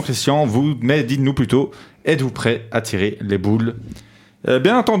inintéressant, Christian, mais dites-nous plutôt, êtes-vous prêt à tirer les boules ?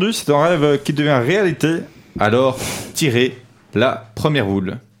 Bien entendu, c'est un rêve qui devient réalité, alors tirez la première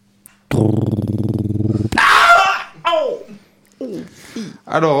boule.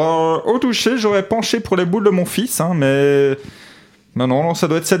 Alors, au toucher, j'aurais penché pour les boules de mon fils, hein, mais... Non, ça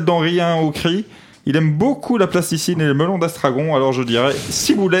doit être celle d'Henri, hein, au cri. Il aime beaucoup la plasticine et les melons d'Astragon, alors je dirais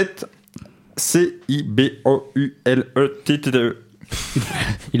Ciboulette, C-I-B-O-U-L-E-T-T-E.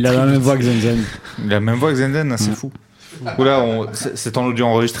 Il a la même voix que Zenzen. Il a la même voix que Zenzen, c'est fou. Oula, c'est en audio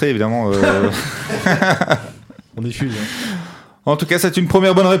enregistré, évidemment. On diffuse. Hein. En tout cas, c'est une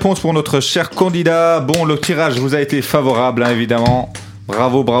première bonne réponse pour notre cher candidat. Bon, le tirage vous a été favorable, hein, évidemment.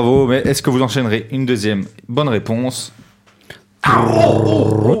 Bravo, mais est-ce que vous enchaînerez une deuxième bonne réponse ?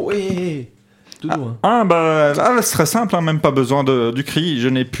 Là, c'est très simple, hein, même pas besoin du cri. Je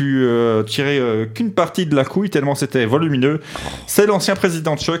n'ai pu tirer qu'une partie de la couille tellement c'était volumineux. C'est l'ancien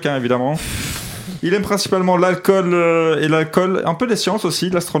président de Choc, hein, évidemment. Il aime principalement l'alcool, un peu les sciences aussi,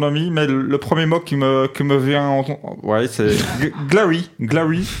 l'astronomie, mais le premier mot qui me vient, ouais, c'est Glaoui,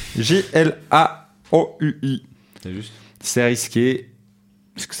 G-L-A-O-U-I. C'est juste. C'est risqué.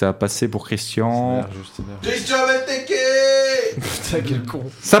 Est-ce que ça va passer pour Christian ? Christian Benteke. Putain, quel con.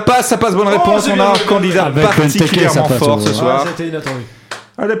 Ça passe, bonne réponse. On a un candidat particulièrement fort ce soir. C'était inattendu.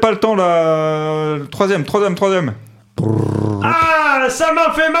 Allez, pas le temps là. Troisième. Ah, ça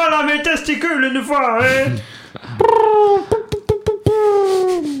m'a fait mal à mes testicules une fois, hein.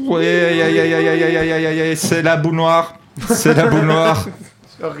 Ouais, c'est la boule noire. C'est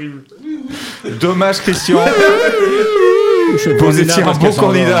horrible. Dommage, Christian. Vous étiez un bon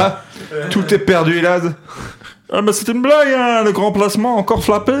candidat. Tout est perdu, hélas. Ah bah c'était une blague, hein. Le grand placement encore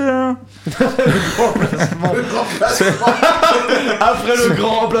flappé, hein. Le grand placement. Après le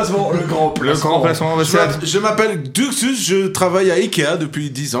grand remplacement. Le grand placement. Je m'appelle Duxus, je travaille à Ikea depuis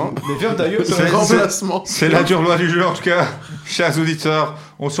 10 ans. Mais ferme ta gueule, c'est le grand placement. C'est la dure loi du jeu, en tout cas. Chers auditeurs,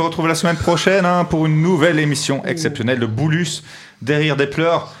 on se retrouve la semaine prochaine, hein, pour une nouvelle émission exceptionnelle de Boulus, des rires, des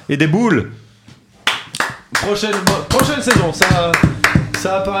pleurs et des boules. Prochaine saison,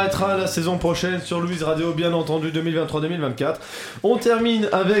 ça apparaîtra la saison prochaine sur Louise Radio, bien entendu, 2023-2024. On termine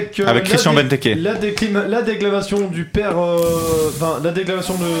avec Christian Benteke. La déclamation du père... la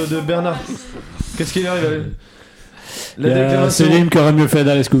déclamation de Bernard... Qu'est-ce qu'il arrive La déclamation... Céline qui aurait mieux fait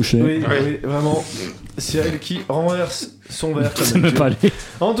d'aller se coucher. Oui, vraiment. Cyril qui renverse son verre. C'est même pas lui.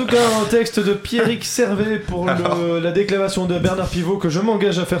 En tout cas, un texte de Pierrick Servet pour la déclamation de Bernard Pivot que je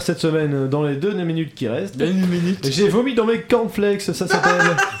m'engage à faire cette semaine dans les 2 minutes qui restent. J'ai vomi dans mes cornflakes, ça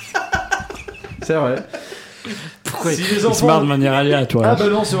s'appelle. C'est vrai. Pourquoi il se marre de manière aléatoire? Ah bah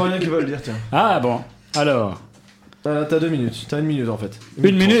non, c'est Aurélien qui va le dire, tiens. Ah bon, alors... T'as 2 minutes, t'as 1 minute en fait.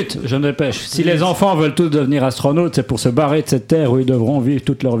 Une minute, je me dépêche. Si les enfants veulent tous devenir astronautes, c'est pour se barrer de cette terre où ils devront vivre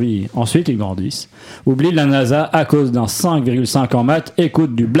toute leur vie. Ensuite, ils grandissent, oublient la NASA à cause d'un 5,5 en maths,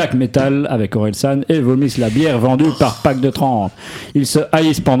 écoutent du black metal avec Orelsan et vomissent la bière vendue par pack de 30. Ils se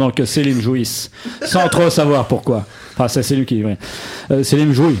haïssent pendant que Célim jouisse, sans trop savoir pourquoi. Enfin, c'est lui qui... Ouais.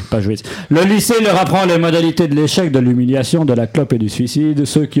 Célim jouit, pas jouisse. Le lycée leur apprend les modalités de l'échec, de l'humiliation, de la clope et du suicide.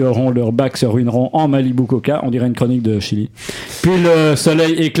 Ceux qui auront leur bac se ruineront en Malibu Coca, on dirait une chronique de Chili. Puis le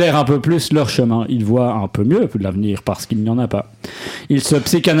soleil éclaire un peu plus leur chemin. Ils voient un peu mieux l'avenir parce qu'il n'y en a pas. Ils se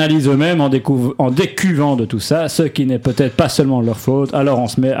psychanalysent eux-mêmes en décuvant de tout ça, ce qui n'est peut-être pas seulement leur faute. Alors on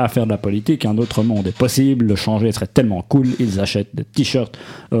se met à faire de la politique. Un autre monde est possible. Le changer serait tellement cool. Ils achètent des t-shirts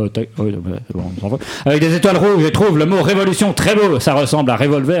avec des étoiles rouges et trouvent le mot révolution très beau, ça ressemble à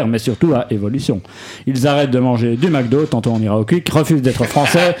revolver, mais surtout à évolution. Ils arrêtent de manger du McDo, tantôt on ira au Quick, refusent d'être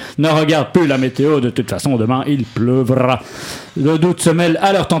français, ne regardent plus la météo, de toute façon demain il pleuvra. Le doute se mêle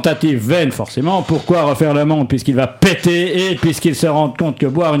à leur tentative vaine forcément. Pourquoi refaire le monde puisqu'il va péter et puisqu'ils se rendent compte que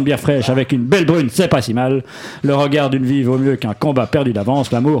boire une bière fraîche avec une belle brune c'est pas si mal. Le regard d'une vie vaut mieux qu'un combat perdu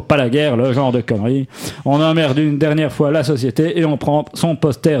d'avance. L'amour, pas la guerre, le genre de conneries. On emmerde une dernière fois la société et on prend son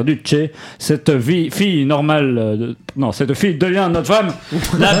poster du Tché. Cette fille normale, cette fille devient notre femme.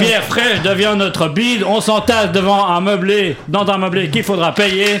 La bière fraîche devient notre bide. On s'entasse dans un meublé qu'il faudra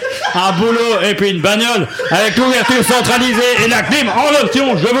payer. Un boulot et puis une bagnole avec l'ouverture centralisée et la clim en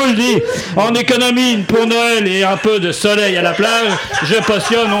option, je vous le dis. En économie pour Noël et un peu de soleil à la plage, je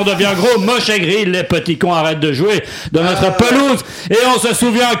potionne, on devient gros, moche et gris. Les petits cons arrêtent de jouer de notre pelouse. Et on se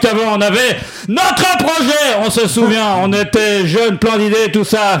souvient qu'avant on avait notre projet. On se souvient, on était jeunes, plein d'idées, tout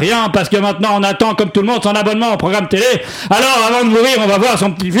ça, rien, parce que maintenant on attend comme tout le monde son abonnement au programme télé. Alors avant de mourir, on va voir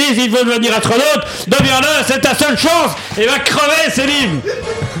son petit-fils, il veut devenir astronaute, deviens-le, c'est ta seule chance. Et va crever, Céline.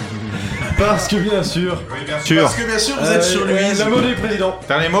 Parce que bien sûr. Parce que bien sûr, vous êtes sur Louise. Le mot du président.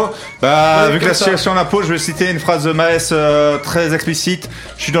 Dernier mot. Vu que la situation la pose, je vais citer une phrase de Maës très explicite.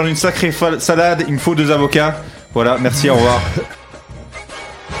 Je suis dans une sacrée salade, il me faut 2 avocats. Voilà, merci, au revoir.